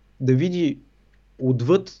това, да види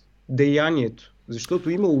отвъд деянието. Защото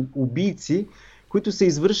има убийци, които са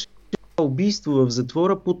извършили убийство в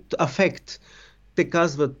затвора под афект. Те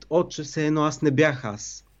казват, отче, все едно аз не бях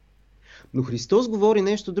аз. Но Христос говори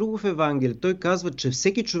нещо друго в Евангелие. Той казва, че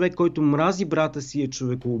всеки човек, който мрази брата си, е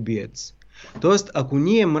човекоубиец. Тоест, ако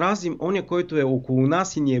ние мразим оня, който е около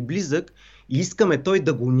нас и ни е близък, и искаме той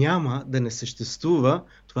да го няма, да не съществува,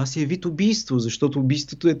 това си е вид убийство, защото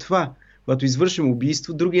убийството е това. Когато извършим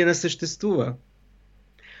убийство, другия не съществува.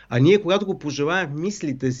 А ние, когато го пожелаем в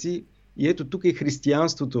мислите си, и ето тук е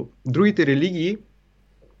християнството, другите религии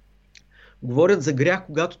говорят за грях,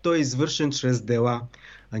 когато той е извършен чрез дела.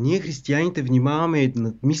 А ние, християните, внимаваме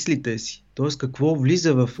над мислите си, т.е. какво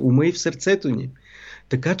влиза в ума и в сърцето ни.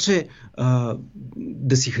 Така че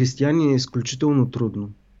да си християнин е изключително трудно.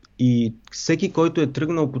 И всеки, който е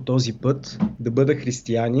тръгнал по този път да бъде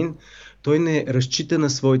християнин, той не разчита на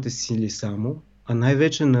своите сили само, а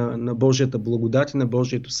най-вече на Божията благодат и на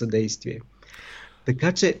Божието съдействие.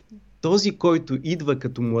 Така че този, който идва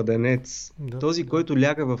като младенец, този, който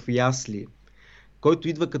ляга в ясли, който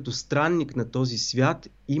идва като странник на този свят,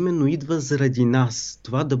 именно идва заради нас.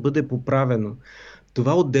 Това да бъде поправено.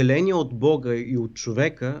 Това отделение от Бога и от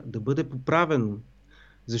човека да бъде поправено.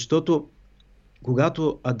 Защото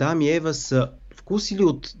когато Адам и Ева са вкусили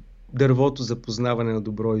от дървото за познаване на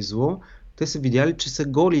добро и зло, те са видяли, че са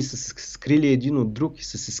голи и са се скрили един от друг и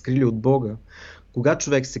са се скрили от Бога. Кога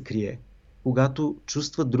човек се крие? Когато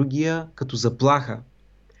чувства другия като заплаха.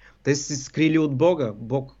 Те са се скрили от Бога.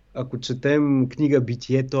 Бог, ако четем книга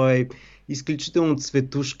Битие, той е изключително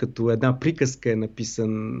цветуш, като една приказка е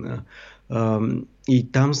написан.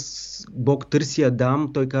 И там Бог търси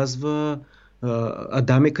Адам, той казва: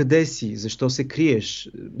 Адаме, къде си? Защо се криеш?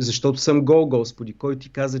 Защото съм гол, Господи. Кой ти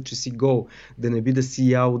каза, че си гол? Да не би да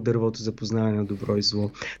си ял от дървото за познаване на добро и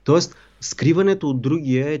зло. Тоест, скриването от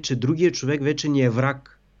другия е, че другия човек вече ни е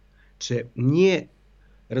враг. Че ние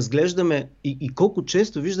разглеждаме и колко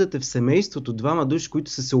често виждате в семейството двама души,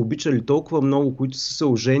 които са се обичали толкова много, които са се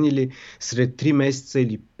оженили след 3 месеца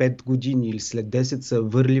или 5 години или след 10 са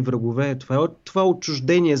върли врагове. Това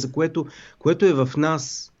отчуждение, за което е в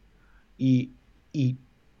нас. И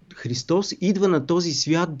Христос идва на този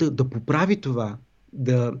свят да поправи това,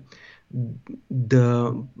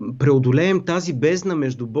 да преодолеем тази бездна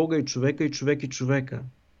между Бога и човек и човека.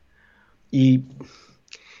 И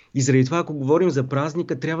заради това, ако говорим за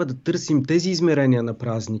празника, трябва да търсим тези измерения на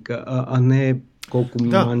празника, а не колко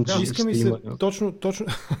манджи ще има. Да, точно 7,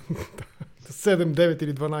 9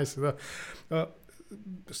 или 12, да.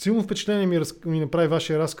 Силно впечатление ми направи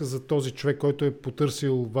вашия разказ за този човек, който е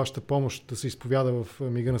потърсил вашата помощ да се изповяда в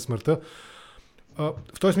мига на смъртта.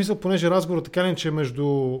 В този смисъл, понеже разговорът така не, че е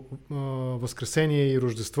между Възкресение и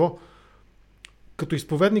Рождество, като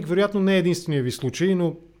изповедник, вероятно не е единствения ви случай,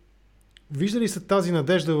 но вижда ли се тази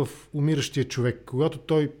надежда в умиращия човек, когато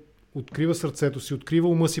той открива сърцето си, открива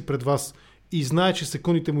ума си пред вас и знае, че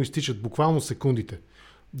секундите му изтичат, буквално секундите.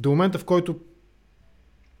 До момента, в който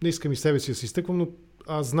не искам и себе си да се изтъквам, но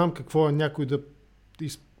аз знам какво е някой да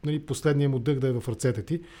последния му дъх да е в ръцете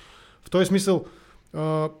ти. В този смисъл,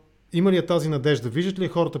 има ли тази надежда? Виждат ли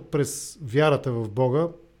хората през вярата в Бога,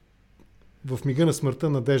 в мига на смъртта,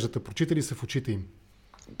 надеждата? Прочита ли се в очите им?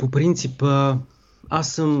 По принцип,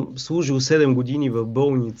 аз съм служил 7 години в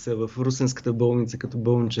болница, в Русенската болница, като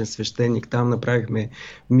болничен свещеник. Там направихме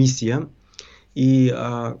мисия. И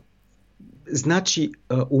значи,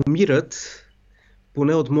 умират,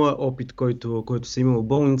 поне от моя опит, който съм имал в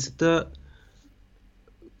болницата,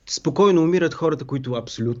 спокойно умират хората, които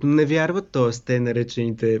абсолютно не вярват, т.е. те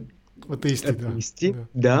наречените атеисти.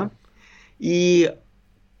 Да. И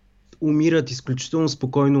умират изключително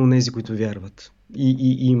спокойно онези, които вярват.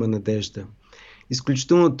 И има надежда.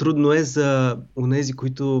 Изключително трудно е за онези,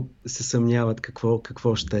 които се съмняват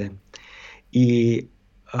какво ще е. И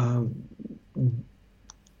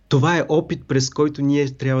това е опит, през който ние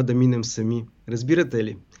трябва да минем сами. Разбирате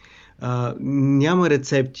ли? Няма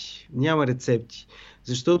рецепти.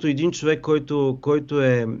 Защото един човек, който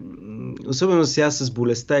е, особено сега с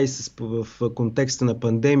болестта и в контекста на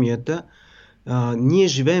пандемията, ние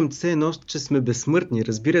живеем все едно, че сме безсмъртни.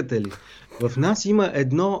 Разбирате ли? В нас има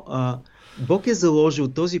едно... Бог е заложил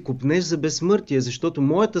този копнеж за безсмъртие, защото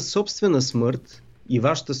моята собствена смърт и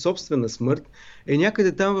вашата собствена смърт е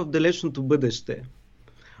някъде там в далечното бъдеще.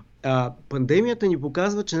 Пандемията ни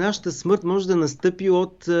показва, че нашата смърт може да настъпи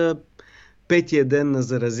от 5-тия ден на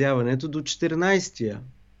заразяването до 14-тия.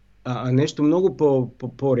 А нещо много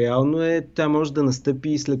по-реално е, тя може да настъпи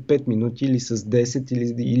и след 5 минути или с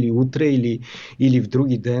 10 или утре или в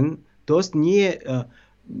други ден. Тоест ние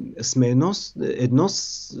сме едно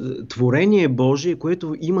творение Божие,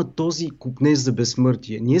 което има този копнеж за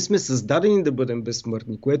безсмъртие. Ние сме създадени да бъдем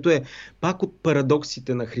безсмъртни, което е пак от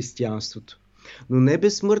парадоксите на християнството. Но не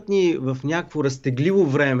безсмъртни в някакво разтегливо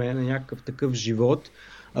време, на някакъв такъв живот,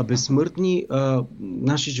 а безсмъртни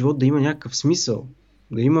нашия живот да има някакъв смисъл.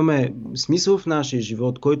 Да имаме смисъл в нашия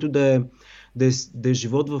живот, който да е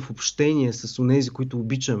живот в общение с онези, които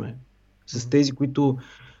обичаме, с тези,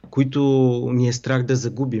 които ни е страх да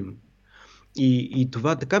загубим. И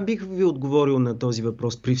това така бих ви отговорил на този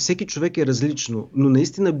въпрос. При всеки човек е различно, но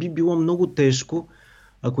наистина би било много тежко,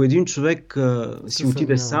 ако един човек си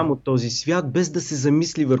отиде сам от този свят, без да се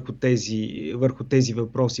замисли върху тези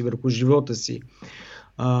въпроси, върху живота си.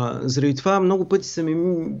 Заради това много пъти са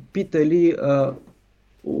ми питали,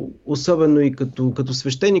 особено и като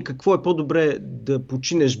свещеник, какво е по-добре да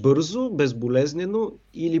починеш бързо, безболезнено,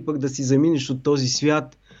 или пък да си заминеш от този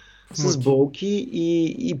свят с болки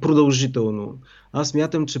и продължително. Аз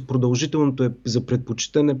мятам, че продължителното е за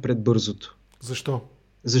предпочитане пред бързото. Защо?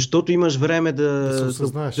 Защото имаш време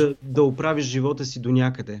да оправиш живота си до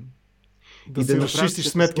някъде. Да си разчистиш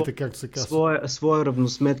сметките, както се казва. Своя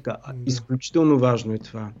равносметка. Изключително важно е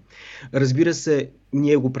това. Разбира се,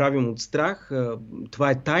 ние го правим от страх.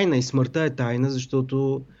 Това е тайна и смъртта е тайна,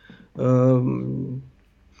 защото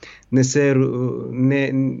не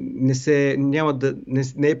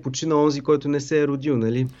е починал онзи, който не се е родил,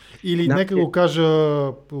 нали? Или нека го кажа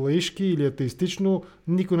лаишки или атеистично,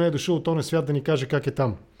 никой не е дошъл от този свят да ни каже как е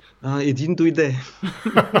там. Един дойде.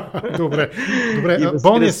 Добре.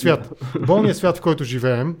 Болният свят, в който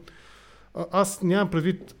живеем, аз нямам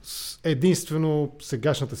предвид единствено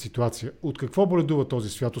сегашната ситуация. От какво боледува този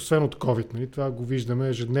свят, освен от COVID? Нали? Това го виждаме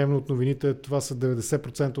ежедневно от новините. Това са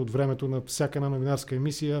 90% от времето на всяка една новинарска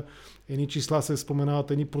емисия. Едни числа се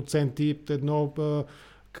споменават, едни проценти,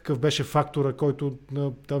 какъв беше фактора, който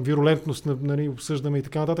вирулентност обсъждаме и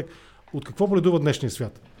така нататък. От какво боледува днешния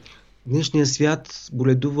свят? Днешният свят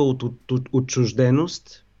боледува от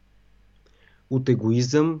отчужденост, от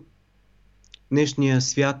егоизъм. Днешният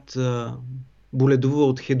свят боледува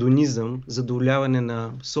от хедонизъм, задоволяване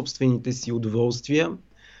на собствените си удоволствия.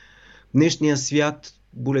 Днешният свят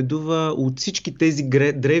боледува от всички тези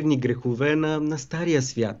древни грехове на стария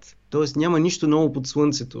свят. Тоест няма нищо ново под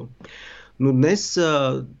слънцето. Но днес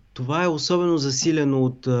това е особено засилено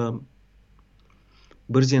от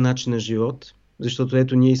бързия начин на живот, защото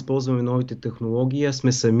ето ние използваме новите технологии, а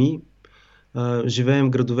сме сами. Живеем в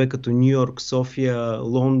градове като Ню Йорк, София,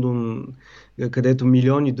 Лондон, където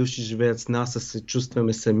милиони души живеят с нас, а се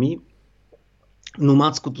чувстваме сами.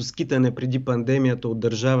 Номадското скитане преди пандемията от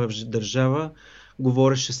държава в държава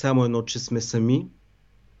говореше само едно, че сме сами.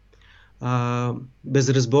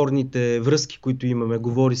 Безразборните връзки, които имаме,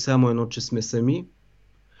 говори само едно, че сме сами.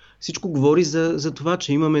 Всичко говори за това,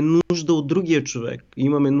 че имаме нужда от другия човек,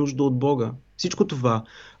 имаме нужда от Бога. Всичко това,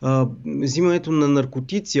 взимането на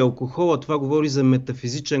наркотици, алкохола, това говори за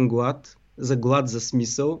метафизичен глад, за глад за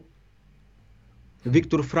смисъл.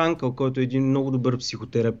 Виктор Франкъл, който е един много добър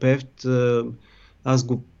психотерапевт, аз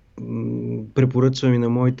го препоръчвам и на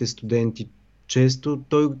моите студенти често,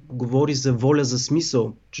 той говори за воля за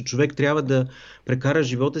смисъл, че човек трябва да прекара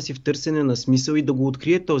живота си в търсене на смисъл и да го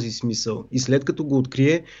открие този смисъл. И след като го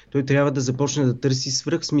открие, той трябва да започне да търси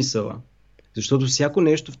свръхсмисъла. Защото всяко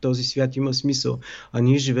нещо в този свят има смисъл. А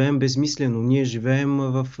ние живеем безмислено. Ние живеем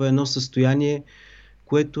в едно състояние,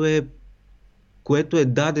 което е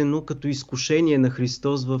дадено като изкушение на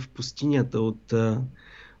Христос в пустинята от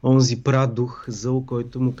онзи прадух зъл,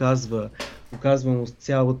 който му казва му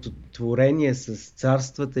цялото творение с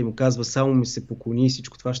царствата и му казва само ми се поклони и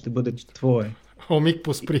всичко това ще бъде твое. Омиг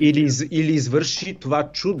поспри. Или извърши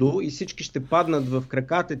това чудо и всички ще паднат в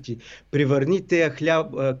краката ти. Превърни тези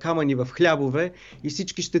камъни в хлябове и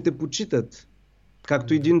всички ще те почитат.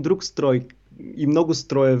 Както един друг строй и много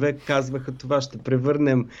строеве казваха това, ще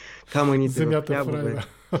превърнем камъните земята в хлябове.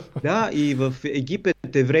 Да, и в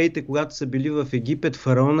Египет, евреите, когато са били в Египет,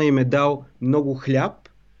 фараона им е дал много хляб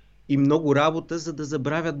и много работа, за да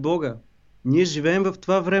забравят Бога. Ние живеем в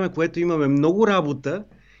това време, което имаме много работа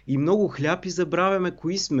и много хляб и забравяме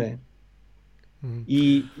кои сме.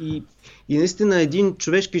 И наистина един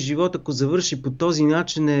човешки живот, ако завърши по този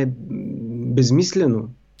начин, е безмислено.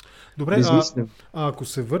 Добре, ако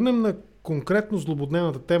се върнем на конкретно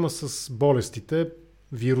злободневната тема с болестите,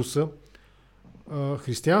 вируса,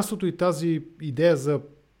 християнството и тази идея за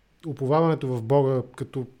уповаването в Бога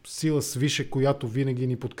като сила свише, която винаги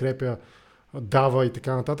ни подкрепя, дава и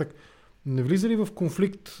така нататък, не влиза ли в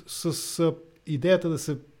конфликт с идеята да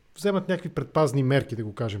се вземат някакви предпазни мерки, да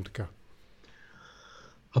го кажем така?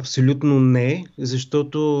 Абсолютно не,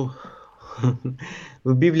 защото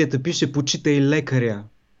в Библията пише почитай лекаря.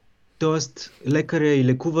 Тоест лекаря и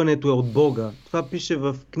лекуването е от Бога. Това пише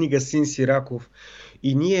в книга Син Сираков.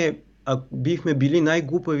 И ние бихме били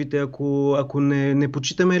най-глупавите, ако не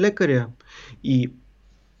почитаме лекаря. И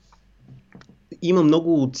има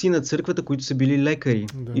много отци на църквата, които са били лекари.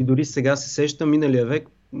 Да. И дори сега се сещам, миналия век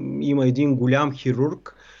има един голям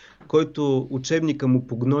хирург, който учебника му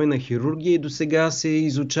по гнойна хирургия и до сега се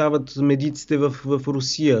изучават медиците в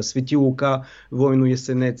Русия, Свети Лука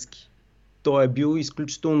Войно-Ясенецки. Той е бил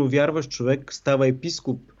изключително вярващ човек, става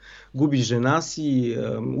епископ, губи жена си,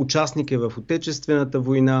 участник е в Отечествената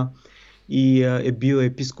война и е бил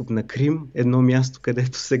епископ на Крим, едно място,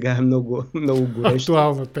 където сега е много, много горещо.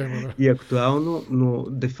 Актуална тема, да. И актуално, но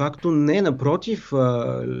де-факто не, напротив,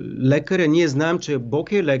 лекаря, ние знаем, че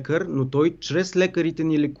Бог е лекар, но той чрез лекарите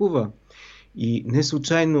ни лекува. И не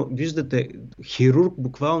случайно, виждате, хирург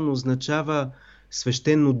буквално означава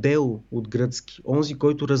свещено дело от гръцки. Онзи,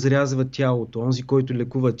 който разрязва тялото, онзи, който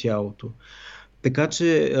лекува тялото. Така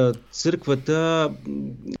че църквата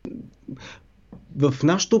в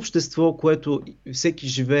нашето общество, което всеки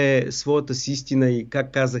живее своята си истина и,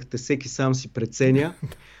 как казахте, всеки сам си преценя,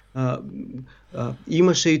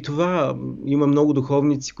 имаше и това. Има много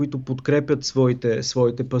духовници, които подкрепят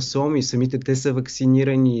своите пасоми, самите те са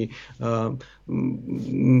вакцинирани,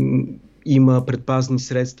 има предпазни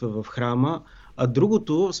средства в храма. А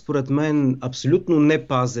другото, според мен, абсолютно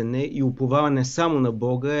непазене и уповаване само на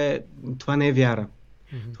Бога това не е вяра.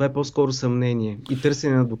 Това е по-скоро съмнение и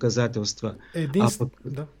търсене на доказателства.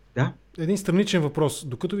 Един страничен въпрос.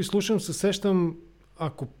 Докато ви слушам, се сещам,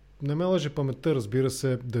 ако не ме лъже паметта, разбира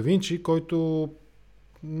се, Да Винчи, който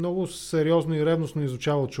много сериозно и ревностно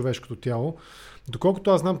изучава човешкото тяло.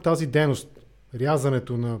 Доколкото аз знам тази дейност,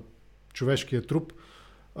 рязането на човешкия труп,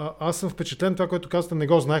 аз съм впечатлен, това, което казвате, не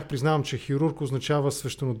го знаех, признавам, че хирург означава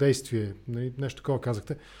свещенодействие. Нещо такова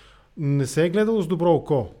казахте. Не се е гледало с добро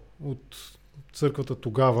око от църквата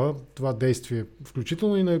тогава това действие,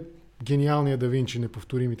 включително и на гениалния Да Винчи,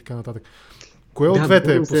 неповторим и така нататък. Кое от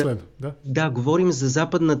двете е последно? Да, говорим за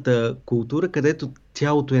западната култура, където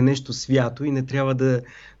тялото е нещо свято и не трябва да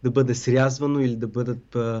бъде срязвано или да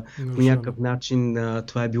бъдат по някакъв начин,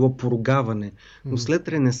 това е било поругаване. Но след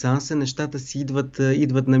Ренесанса нещата си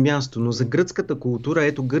идват на място. Но за гръцката култура,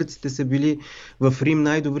 ето гърците са били в Рим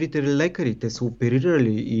най-добрите лекари, те са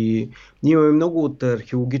оперирали и ние имаме много от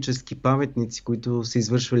археологически паметници, които са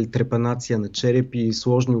извършвали трепанация на черепи и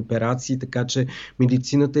сложни операции, така че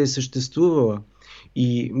медицината е съществувала.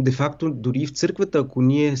 И де-факто дори в църквата, ако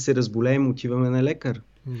ние се разболеем, отиваме на лекар.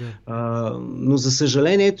 Но за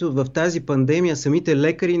съжаление, в тази пандемия самите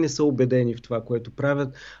лекари не са убедени в това, което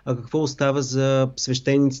правят. А какво остава за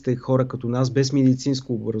свещениците, хора като нас, без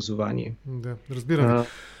медицинско образование? Да, разбирам.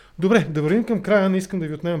 Добре, да вървим към края. Не искам да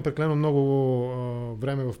ви отнемам прекалено много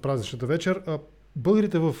време в празничната вечер.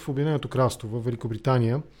 Българите в Обединеното кралство, в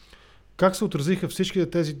Великобритания, как се отразиха всички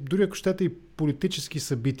тези, дори ако щете и политически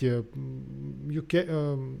събития?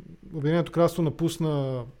 Обединеното кралство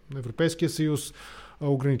напусна Европейския съюз,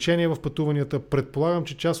 ограничения в пътуванията. Предполагам,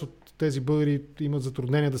 че част от тези българи имат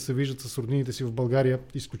затруднения да се виждат с роднините си в България,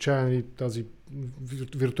 изключая тази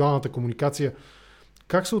виртуалната комуникация.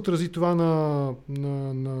 Как се отрази това на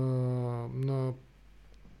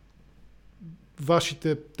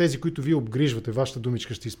вашите, тези, които вие обгрижвате? Вашата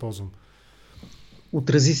думичка ще използвам.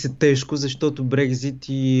 Отрази се тежко, защото Брекзит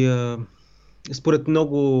и според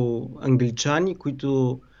много англичани,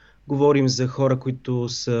 които говорим за хора, които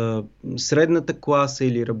са средната класа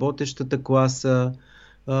или работещата класа,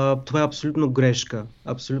 това е абсолютно грешка.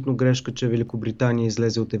 Абсолютно грешка, че Великобритания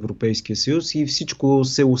излезе от Европейския съюз и всичко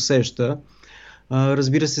се усеща.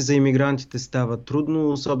 Разбира се, за имигрантите става трудно,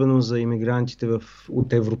 особено за имигрантите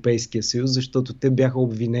от Европейския съюз, защото те бяха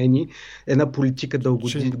обвинени една политика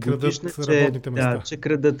дългогодишна, че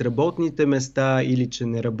крадат работните места или че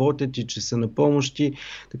не работят и че са на помощи.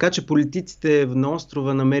 Така че политиците на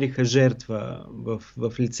острова намериха жертва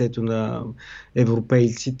в лицето на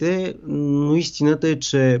европейците, но истината е,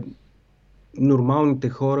 че нормалните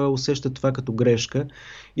хора усещат това като грешка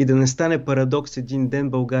и да не стане парадокс един ден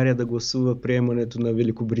България да гласува приемането на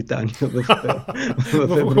Великобритания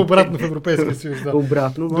обратно в Европейския съюз. Да.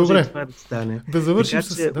 Обратно, може това да стане. Да завършим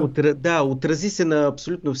отрази се на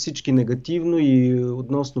абсолютно всички негативно и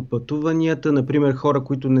относно пътуванията. Например, хора,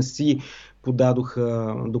 които не си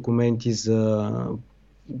подадоха документи за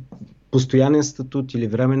постоянен статут или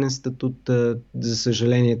временен статут, за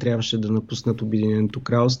съжаление трябваше да напуснат Обединеното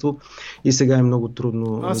кралство и сега е много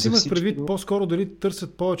трудно. Аз имах предвид по-скоро дали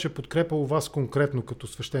търсят повече подкрепа у вас конкретно като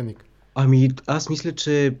свещеник. Аз мисля,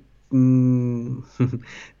 че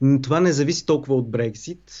това не зависи толкова от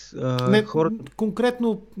Брекзит.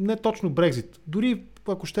 Конкретно не точно Брекзит. Дори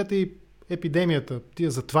ако щете и епидемията,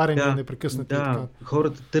 тия затваряния непрекъснати. Да,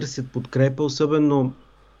 хората търсят подкрепа, особено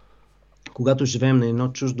когато живеем на едно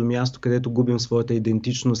чуждо място, където губим своята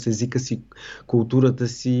идентичност, езика си, културата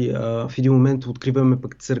си, в един момент откриваме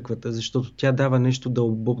пък църквата, защото тя дава нещо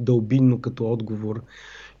дълбинно като отговор.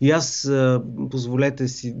 И аз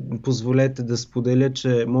позволете да споделя,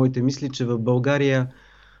 че моите мисли, че в България,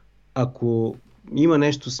 ако има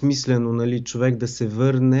нещо смислено, нали, човек да се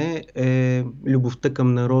върне, е любовта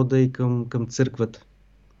към народа и към църквата.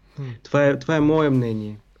 Това е мое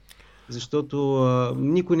мнение. Защото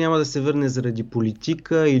никой няма да се върне заради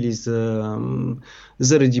политика или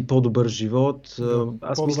заради по-добър живот.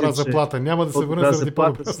 Аз по-добра мисля, заплата. Няма да се върне заради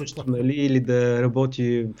по-добра също, нали, или да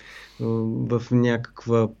работи в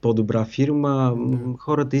някаква по-добра фирма.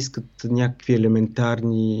 Хората искат някакви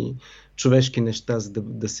елементарни човешки неща, за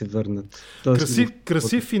да се върнат.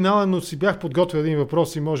 Красив финален, но си бях подготвил един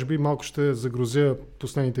въпрос и може би малко ще загрозя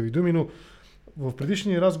последните ви думи, но в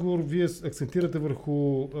предишния разговор вие акцентирате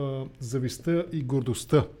върху завистта и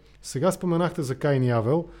гордостта. Сега споменахте за Каин и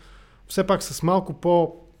Авел, все пак с малко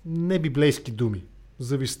по-небиблейски думи.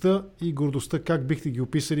 Завистта и гордостта, как бихте ги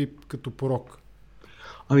описали като порок?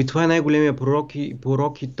 Ами това е най-големия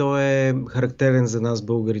порок и той е характерен за нас,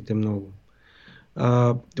 българите, много.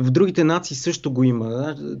 В другите нации също го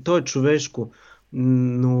има. То е човешко.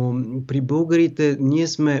 Но при българите ние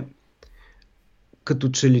сме като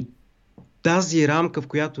че ли тази рамка, в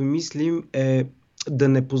която мислим, е да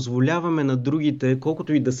не позволяваме на другите,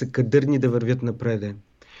 колкото и да са кадърни, да вървят напред.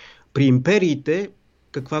 При империите,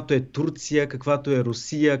 каквато е Турция, каквато е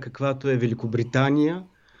Русия, каквато е Великобритания,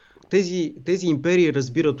 тези империи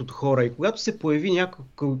разбират от хора. И когато се появи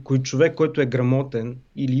някой човек, който е грамотен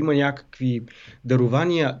или има някакви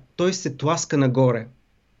дарования, той се тласка нагоре,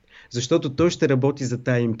 защото той ще работи за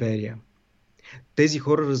тая империя. Тези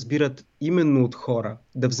хора разбират именно от хора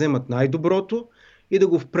да вземат най-доброто и да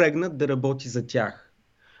го впрегнат да работи за тях.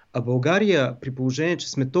 А България, при положение, че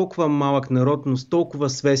сме толкова малък народ, но с толкова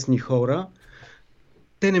свестни хора,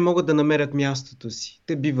 те не могат да намерят мястото си.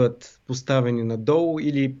 Те биват поставени надолу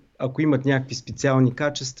или ако имат някакви специални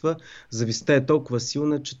качества, завистта е толкова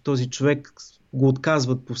силна, че този човек го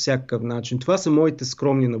отказват по всякакъв начин. Това са моите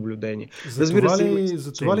скромни наблюдения.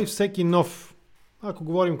 Затова ли всеки нов, ако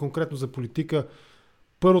говорим конкретно за политика,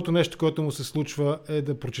 първото нещо, което му се случва е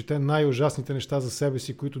да прочете най-ужасните неща за себе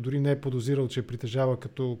си, които дори не е подозирал, че притежава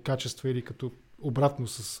като качество или като обратно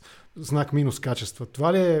с знак минус качества.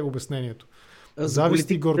 Това ли е обяснението?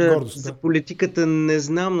 Завист и гордост. За политиката не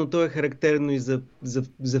знам, но то е характерно и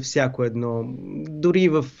за всяко едно. Дори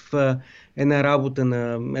в една работа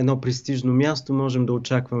на едно престижно място можем да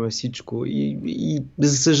очакваме всичко. И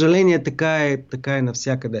за съжаление така е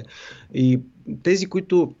навсякъде. И тези,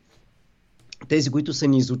 които са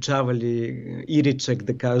ни изучавали Иричек,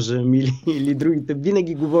 да кажем, или другите,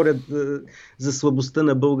 винаги говорят за слабостта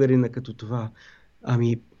на българина като това.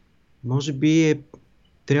 Ами, може би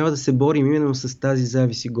трябва да се борим именно с тази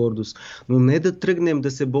завист и гордост. Но не да тръгнем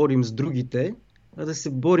да се борим с другите, а да се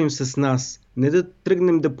борим с нас. Не да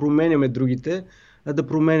тръгнем да променяме другите, а да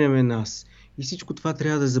променяме нас. И всичко това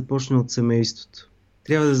трябва да започне от семейството.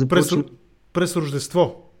 Трябва да започне... През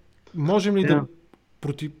Рождество. Можем ли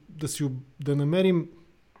да намерим...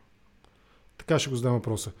 Така ще го задам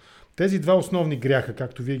въпроса. Тези два основни гряха,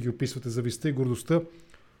 както вие ги описвате, завистта и гордостта,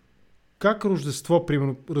 как Рождество,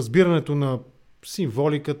 примерно, разбирането на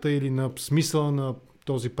символиката или на смисъла на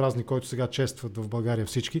този празник, който сега честват в България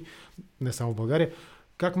всички, не само в България,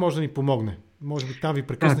 как може да ни помогне? Може би там ви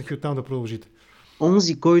прекъснах и оттам да продължите.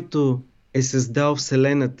 Онзи, който е създал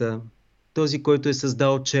Вселената, този, който е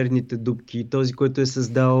създал черните дупки, този, който е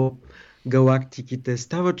създал галактиките,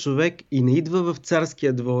 става човек и не идва в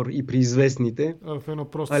царския двор и при известните,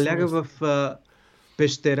 а ляга в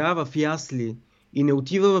пещера, в ясли. И не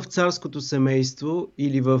отива в царското семейство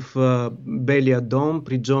или в Белия дом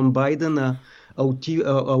при Джон Байден, а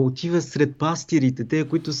отива сред пастирите, те,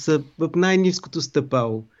 които са в най-ниското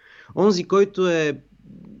стъпало. Онзи, който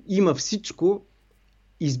има всичко,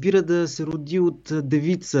 избира да се роди от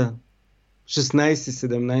девица,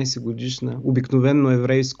 16-17 годишна, обикновено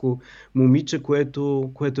еврейско момиче,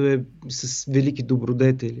 което е с велики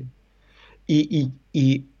добродетели.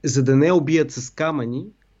 И за да не убият с камъни,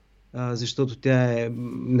 защото тя е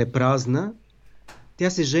непразна, тя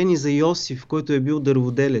се жени за Йосиф, който е бил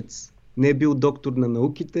дърводелец. Не е бил доктор на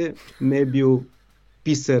науките, не е бил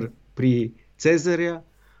писар при Цезаря,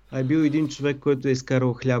 а е бил един човек, който е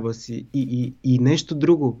изкарал хляба си. И нещо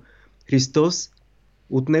друго. Христос,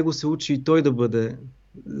 от него се учи и той да бъде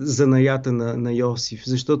занаята на Йосиф,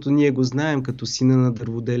 защото ние го знаем като сина на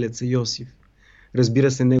дърводелеца Йосиф.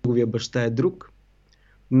 Разбира се, неговия баща е друг,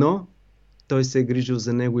 но той се е грижил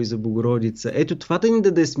за него и за Богородица. Ето това да ни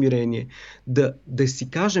даде смирение. Да си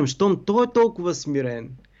кажем, щом той е толкова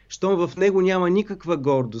смирен, щом в него няма никаква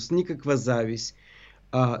гордост, никаква завист,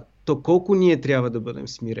 то колко ние трябва да бъдем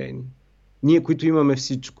смирени? Ние, които имаме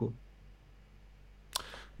всичко.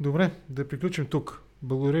 Добре, да приключим тук.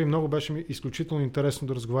 Благодаря ви много, беше ми изключително интересно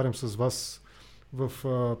да разговарям с вас в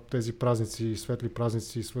тези празници, светли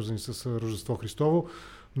празници, свързани с Рождество Христово.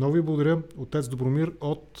 Много ви благодаря. Отец Добромир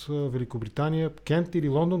от Великобритания. Кент или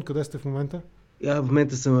Лондон? Къде сте в момента? В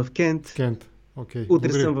момента съм в Кент. Кент. Okay.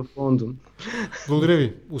 Утре съм в Лондон. Благодаря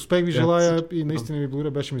ви. Успех ви желая и наистина ви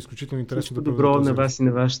благодаря. Беше ми изключително интересно всичко да добро на вас и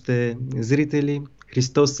на вашите зрители.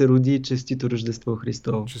 Христос се роди. Честито Рождество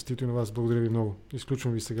Христово. Честито и на вас. Благодаря ви много.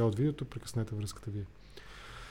 Изключвам ви сега от видеото. Прекъснете връзката ви.